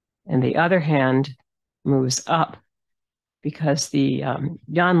 And the other hand moves up because the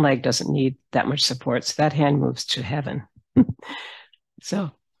yang leg doesn't need that much support. So that hand moves to heaven.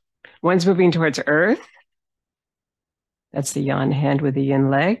 So one's moving towards earth. That's the yang hand with the yin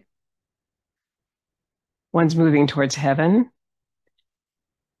leg. One's moving towards heaven.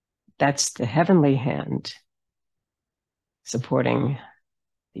 That's the heavenly hand supporting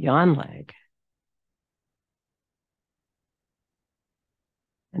the yang leg.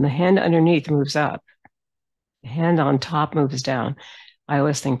 And the hand underneath moves up. The hand on top moves down. I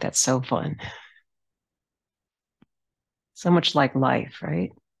always think that's so fun. So much like life,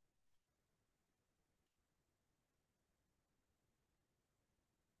 right?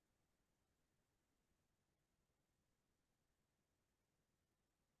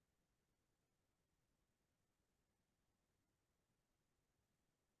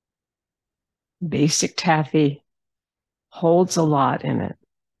 Basic taffy holds a lot in it.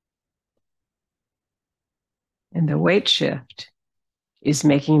 And the weight shift is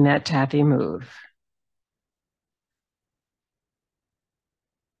making that taffy move.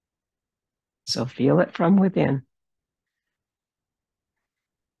 So feel it from within.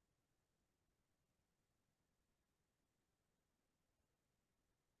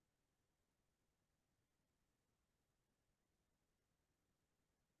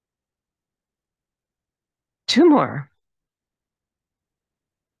 2 more.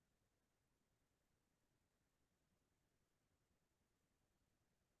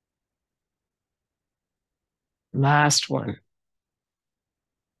 Last one.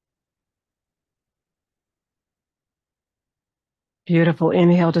 Beautiful.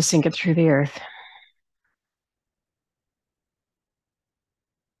 Inhale to sink it through the earth.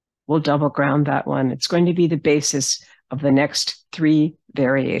 We'll double ground that one. It's going to be the basis of the next 3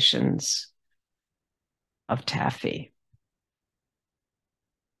 variations of taffy.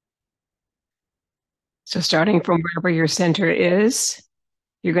 So starting from wherever your center is,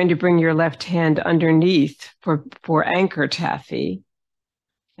 you're going to bring your left hand underneath for anchor taffy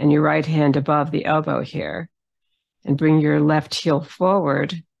and your right hand above the elbow here, and bring your left heel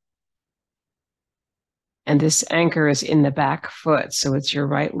forward. And this anchor is in the back foot, so it's your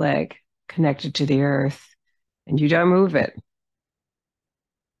right leg connected to the earth, and you don't move it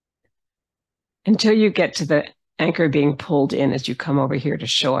until you get to the anchor being pulled in as you come over here to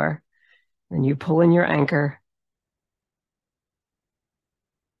shore. Then you pull in your anchor,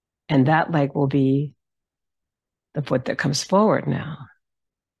 and that leg will be the foot that comes forward now.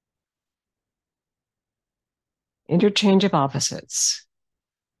 Interchange of opposites.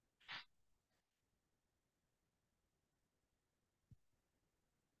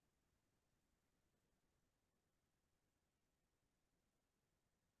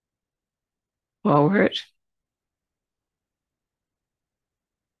 Forward.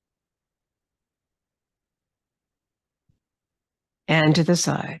 And to the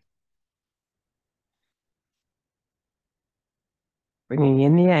side. Bringing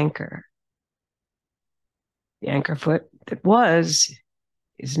in the anchor. The anchor foot that was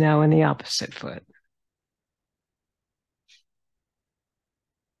is now in the opposite foot.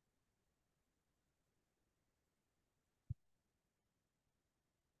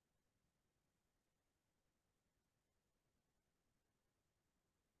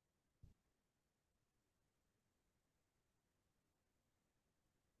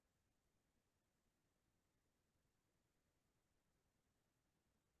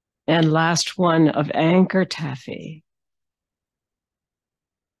 And last one of anchor taffy.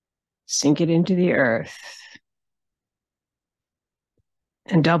 Sink it into the earth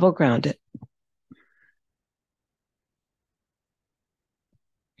and double ground it.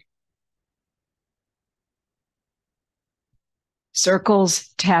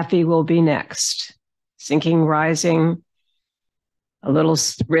 Circles taffy will be next. Sinking, rising, a little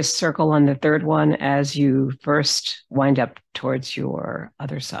wrist circle on the third one as you first wind up towards your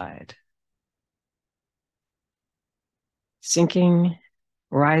other side. Sinking,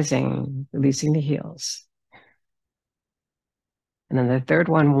 rising, releasing the heels. And then the third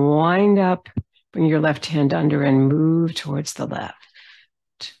one, wind up, bring your left hand under and move towards the left.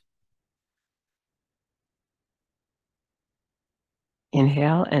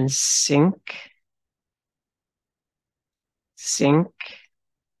 Inhale and sink, sink,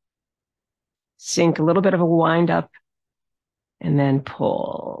 sink, a little bit of a wind up, and then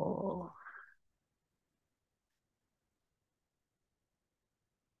pull.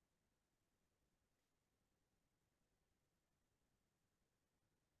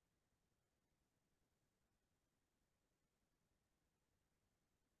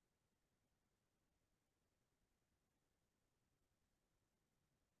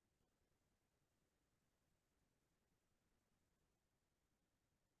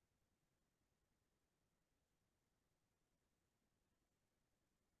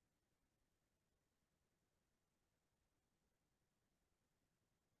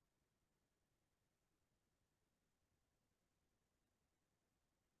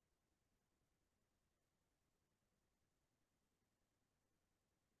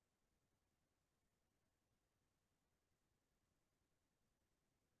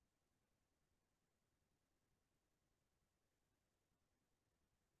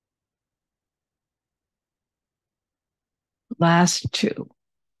 Last 2.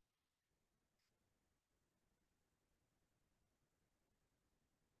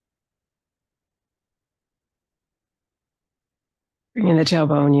 Bring in the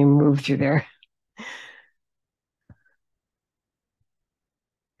tailbone, you move through there.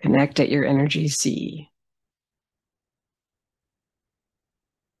 Connect at your energy C.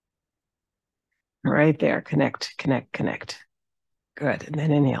 Right there, connect, connect, connect. Good, and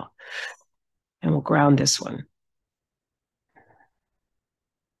then inhale. And we'll ground this one.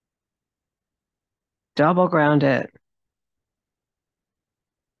 Double ground it.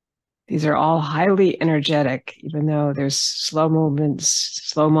 These are all highly energetic, even though there's slow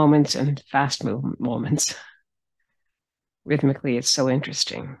moments, and fast moments. Rhythmically, it's so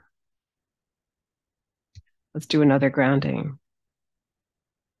interesting. Let's do another grounding.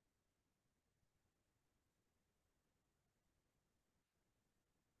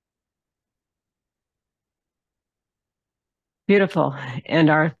 Beautiful. And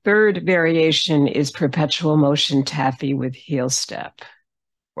our third variation is perpetual motion taffy with heel step.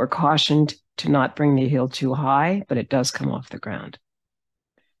 We're cautioned to not bring the heel too high, but it does come off the ground.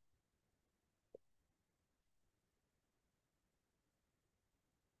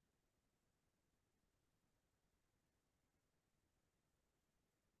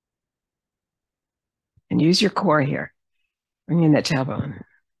 And use your core here. Bring in that tailbone.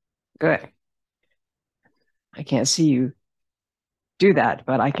 Good. I can't see you do that,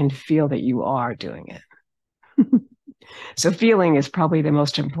 but I can feel that you are doing it. So feeling is probably the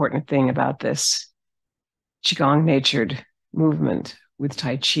most important thing about this Qigong natured movement with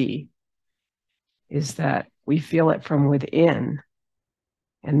Tai Chi, is that we feel it from within.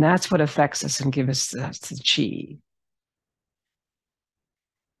 And that's what affects us and gives us the Qi.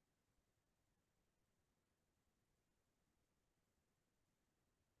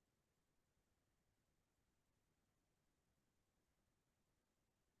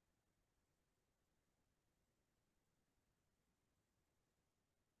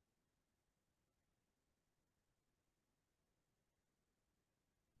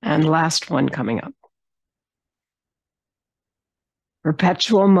 And last one coming up.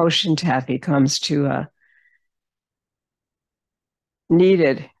 Perpetual motion taffy comes to a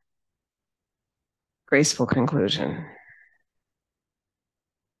needed, graceful conclusion.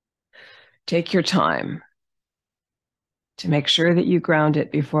 Take your time to make sure that you ground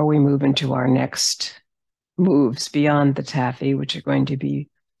it before we move into our next moves beyond the taffy, which are going to be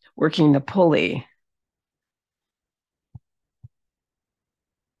working the pulley.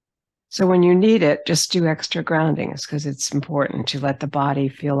 So when you need it, just do extra groundings because it's important to let the body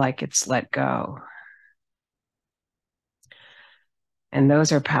feel like it's let go. And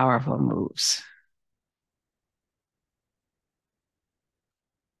those are powerful moves.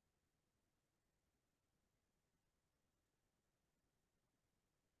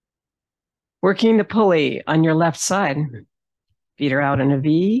 Working the pulley on your left side. Feet are out in a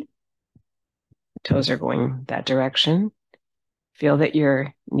V. Toes are going that direction. Feel that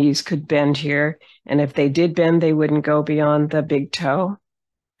your knees could bend here. And if they did bend, they wouldn't go beyond the big toe.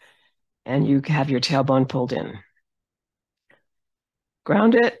 And you have your tailbone pulled in.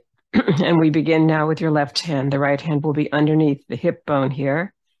 Ground it. And we begin now with your left hand. The right hand will be underneath the hip bone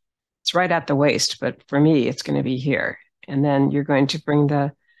here. It's right at the waist, but for me, it's going to be here. And then you're going to bring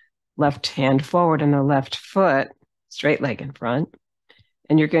the left hand forward and the left foot, straight leg in front.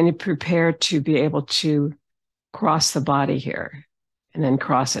 And you're going to prepare to be able to cross the body here and then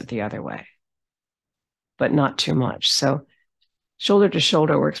cross it the other way, but not too much. So shoulder to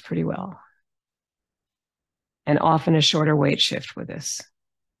shoulder works pretty well. And often a shorter weight shift with this.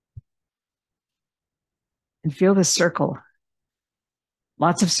 And feel the circle.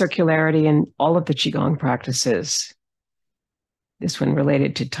 Lots of circularity in all of the Qigong practices. This one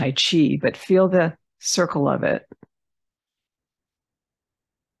related to Tai Chi, but feel the circle of it.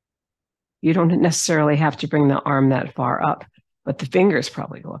 You don't necessarily have to bring the arm that far up, but the fingers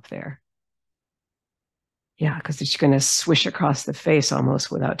probably go up there. Yeah, because it's going to swish across the face almost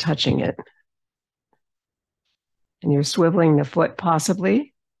without touching it. And you're swiveling the foot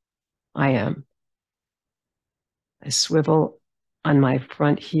possibly. I am. I swivel on my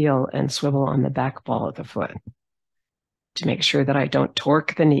front heel and swivel on the back ball of the foot to make sure that I don't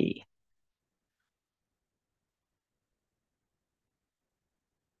torque the knee.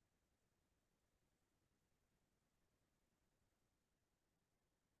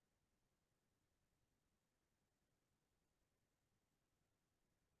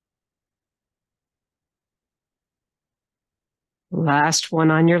 Last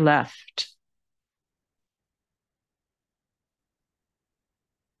one on your left.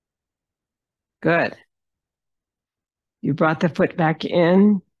 Good. You brought the foot back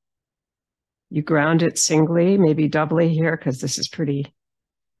in. You ground it singly, maybe doubly here, because this is pretty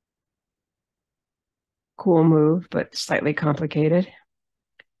cool move, but slightly complicated.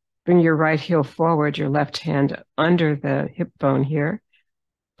 Bring your right heel forward, your left hand under the hip bone here,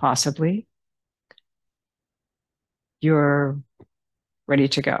 possibly. You're ready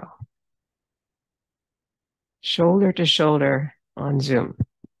to go. Shoulder to shoulder on Zoom.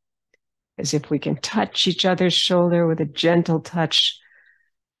 As if we can touch each other's shoulder with a gentle touch,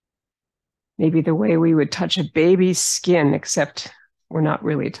 maybe the way we would touch a baby's skin, except we're not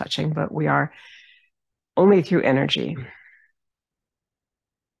really touching, but we are only through energy.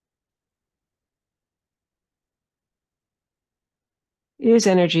 Is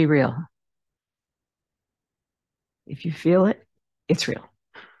energy real? If you feel it, it's real.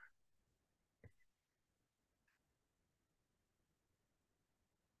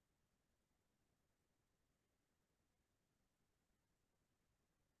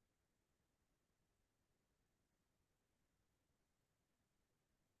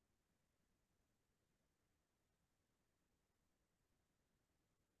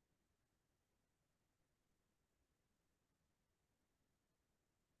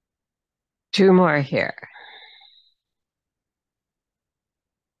 Two more here.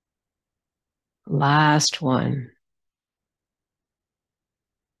 Last one.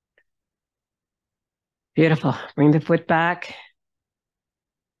 Beautiful. Bring the foot back.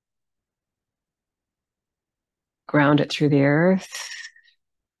 Ground it through the earth.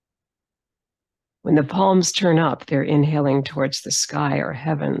 When the palms turn up, they're inhaling towards the sky or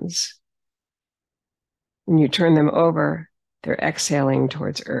heavens. When you turn them over, they're exhaling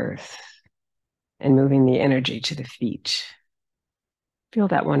towards earth and moving the energy to the feet. Feel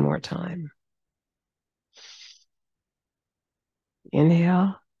that one more time.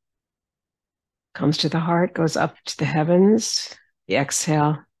 Inhale, comes to the heart, goes up to the heavens. The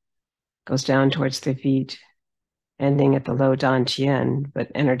exhale goes down towards the feet, ending at the low dantian,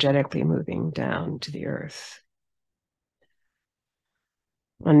 but energetically moving down to the earth.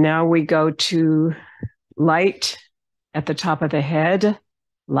 And now we go to light at the top of the head,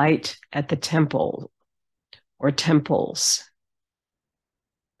 light at the temple or temples.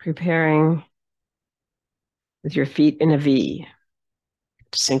 Preparing with your feet in a V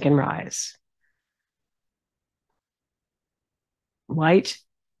to sink and rise. Light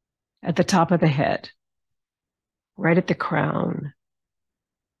at the top of the head, right at the crown.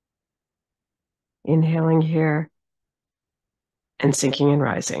 Inhaling here and sinking and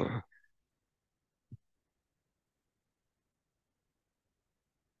rising.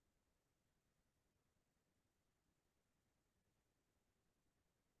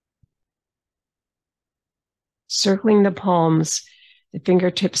 Circling the palms, the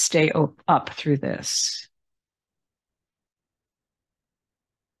fingertips stay up through this.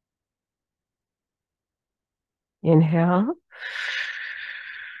 Inhale.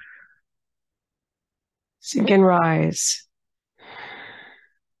 Sink and rise.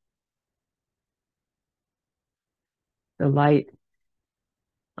 The light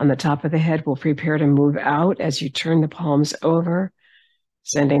on the top of the head will prepare to move out as you turn the palms over,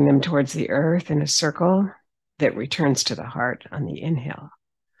 sending them towards the earth in a circle that returns to the heart on the inhale.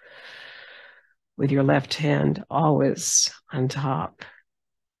 With your left hand always on top.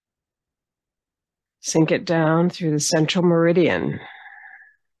 Sink it down through the central meridian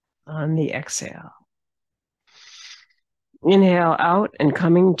on the exhale. Inhale out and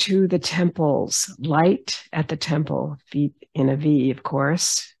coming to the temples, light at the temple, feet in a V, of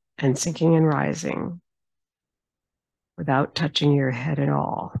course, and sinking and rising without touching your head at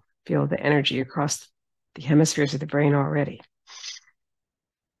all. Feel the energy across the hemispheres of the brain already.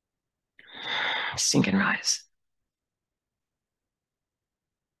 Sink and rise.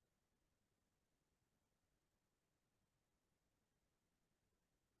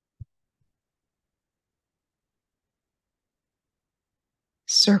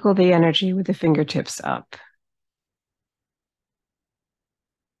 Circle the energy with the fingertips up.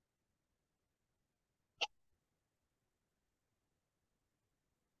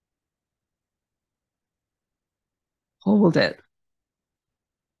 Hold it.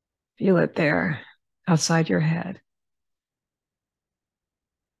 Feel it there, outside your head.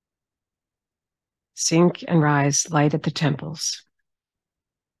 Sink and rise, light at the temples.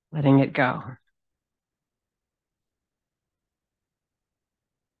 Letting it go.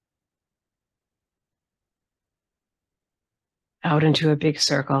 Out into a big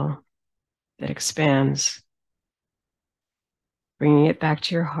circle that expands, bringing it back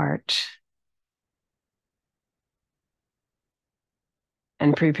to your heart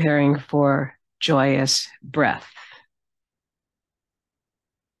and preparing for joyous breath.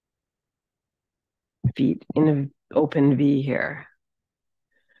 Feet in an open V here.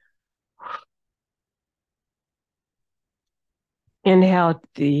 Inhale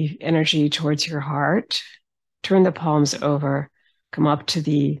the energy towards your heart. Turn the palms over. Come up to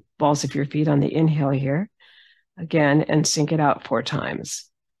the balls of your feet on the inhale here. Again, and sink it out 4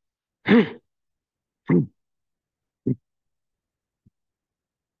 times.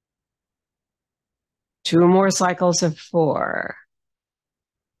 2 more cycles of 4.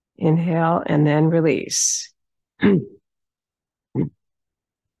 Inhale and then release.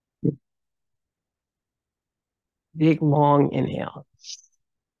 Big, long inhale.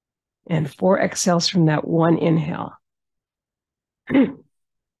 And 4 exhales from that one inhale.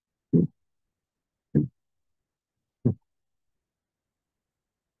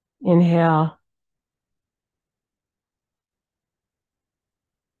 Inhale.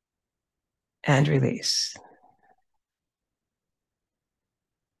 And release.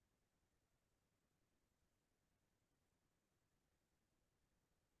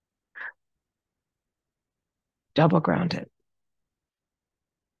 Double ground it.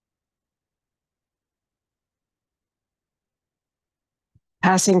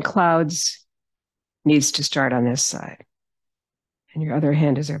 Passing clouds needs to start on this side. And your other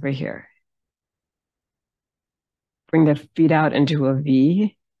hand is over here. Bring the feet out into a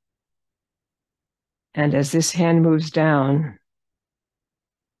V. And as this hand moves down,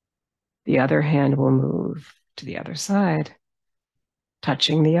 the other hand will move to the other side,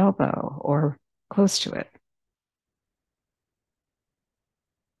 touching the elbow or close to it.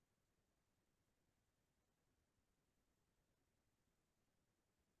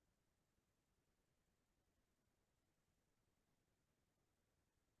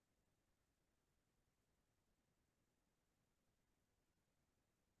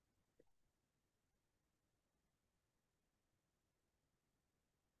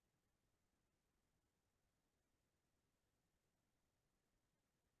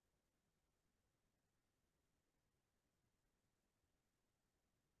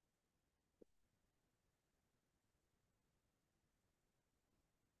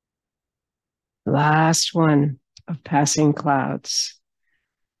 Last one of passing clouds.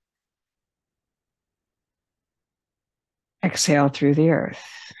 Exhale through the earth.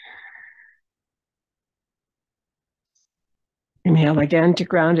 Inhale again to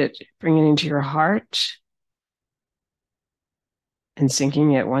ground it, bring it into your heart and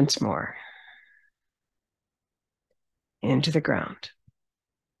sinking it once more into the ground.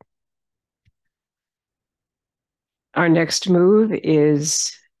 Our next move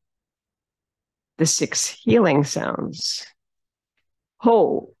is the 6 healing sounds.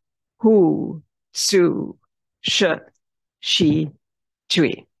 Ho, hu, su, sh, shi,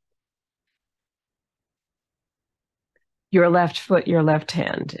 chui. Your left foot, your left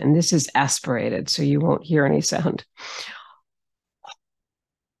hand. And this is aspirated, so you won't hear any sound.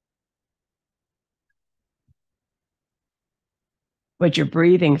 But you're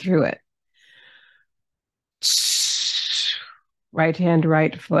breathing through it. Right hand,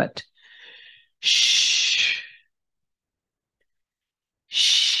 right foot. Shh.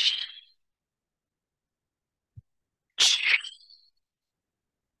 Shh.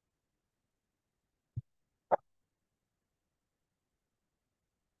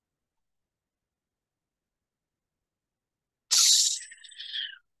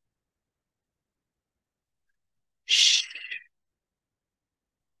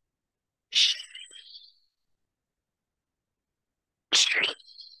 Shh.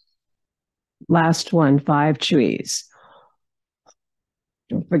 Last one, 5 chuis.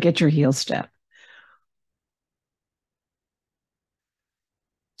 Don't forget your heel step.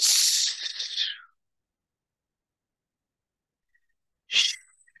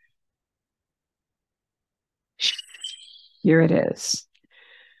 Here it is.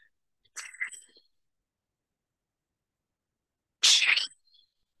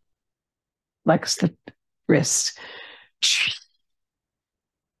 Flex the wrist.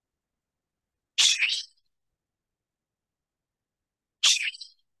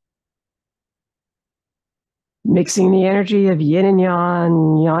 Mixing the energy of yin and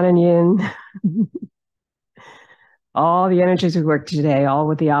yang and yin. All the energies we work today, all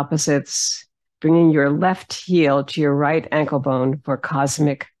with the opposites, bringing your left heel to your right ankle bone for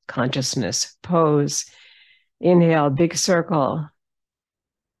cosmic consciousness pose. Inhale, big circle.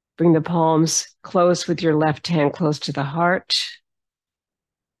 Bring the palms close with your left hand close to the heart,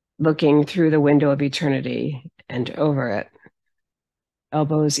 looking through the window of eternity and over it.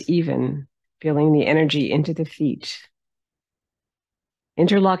 Elbows even, feeling the energy into the feet.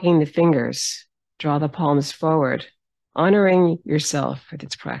 Interlocking the fingers, draw the palms forward, honoring yourself for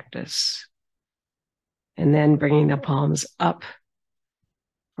this practice. And then bringing the palms up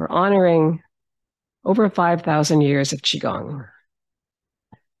for honoring over 5,000 years of Qigong.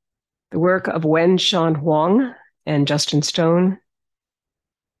 The work of Wen Shan Huang and Justin Stone,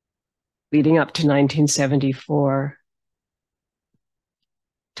 leading up to 1974,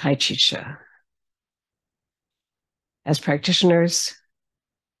 T'ai Chi Chih. As practitioners,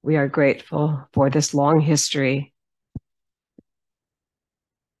 we are grateful for this long history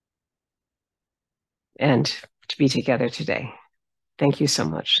and to be together today. Thank you so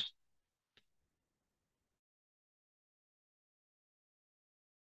much.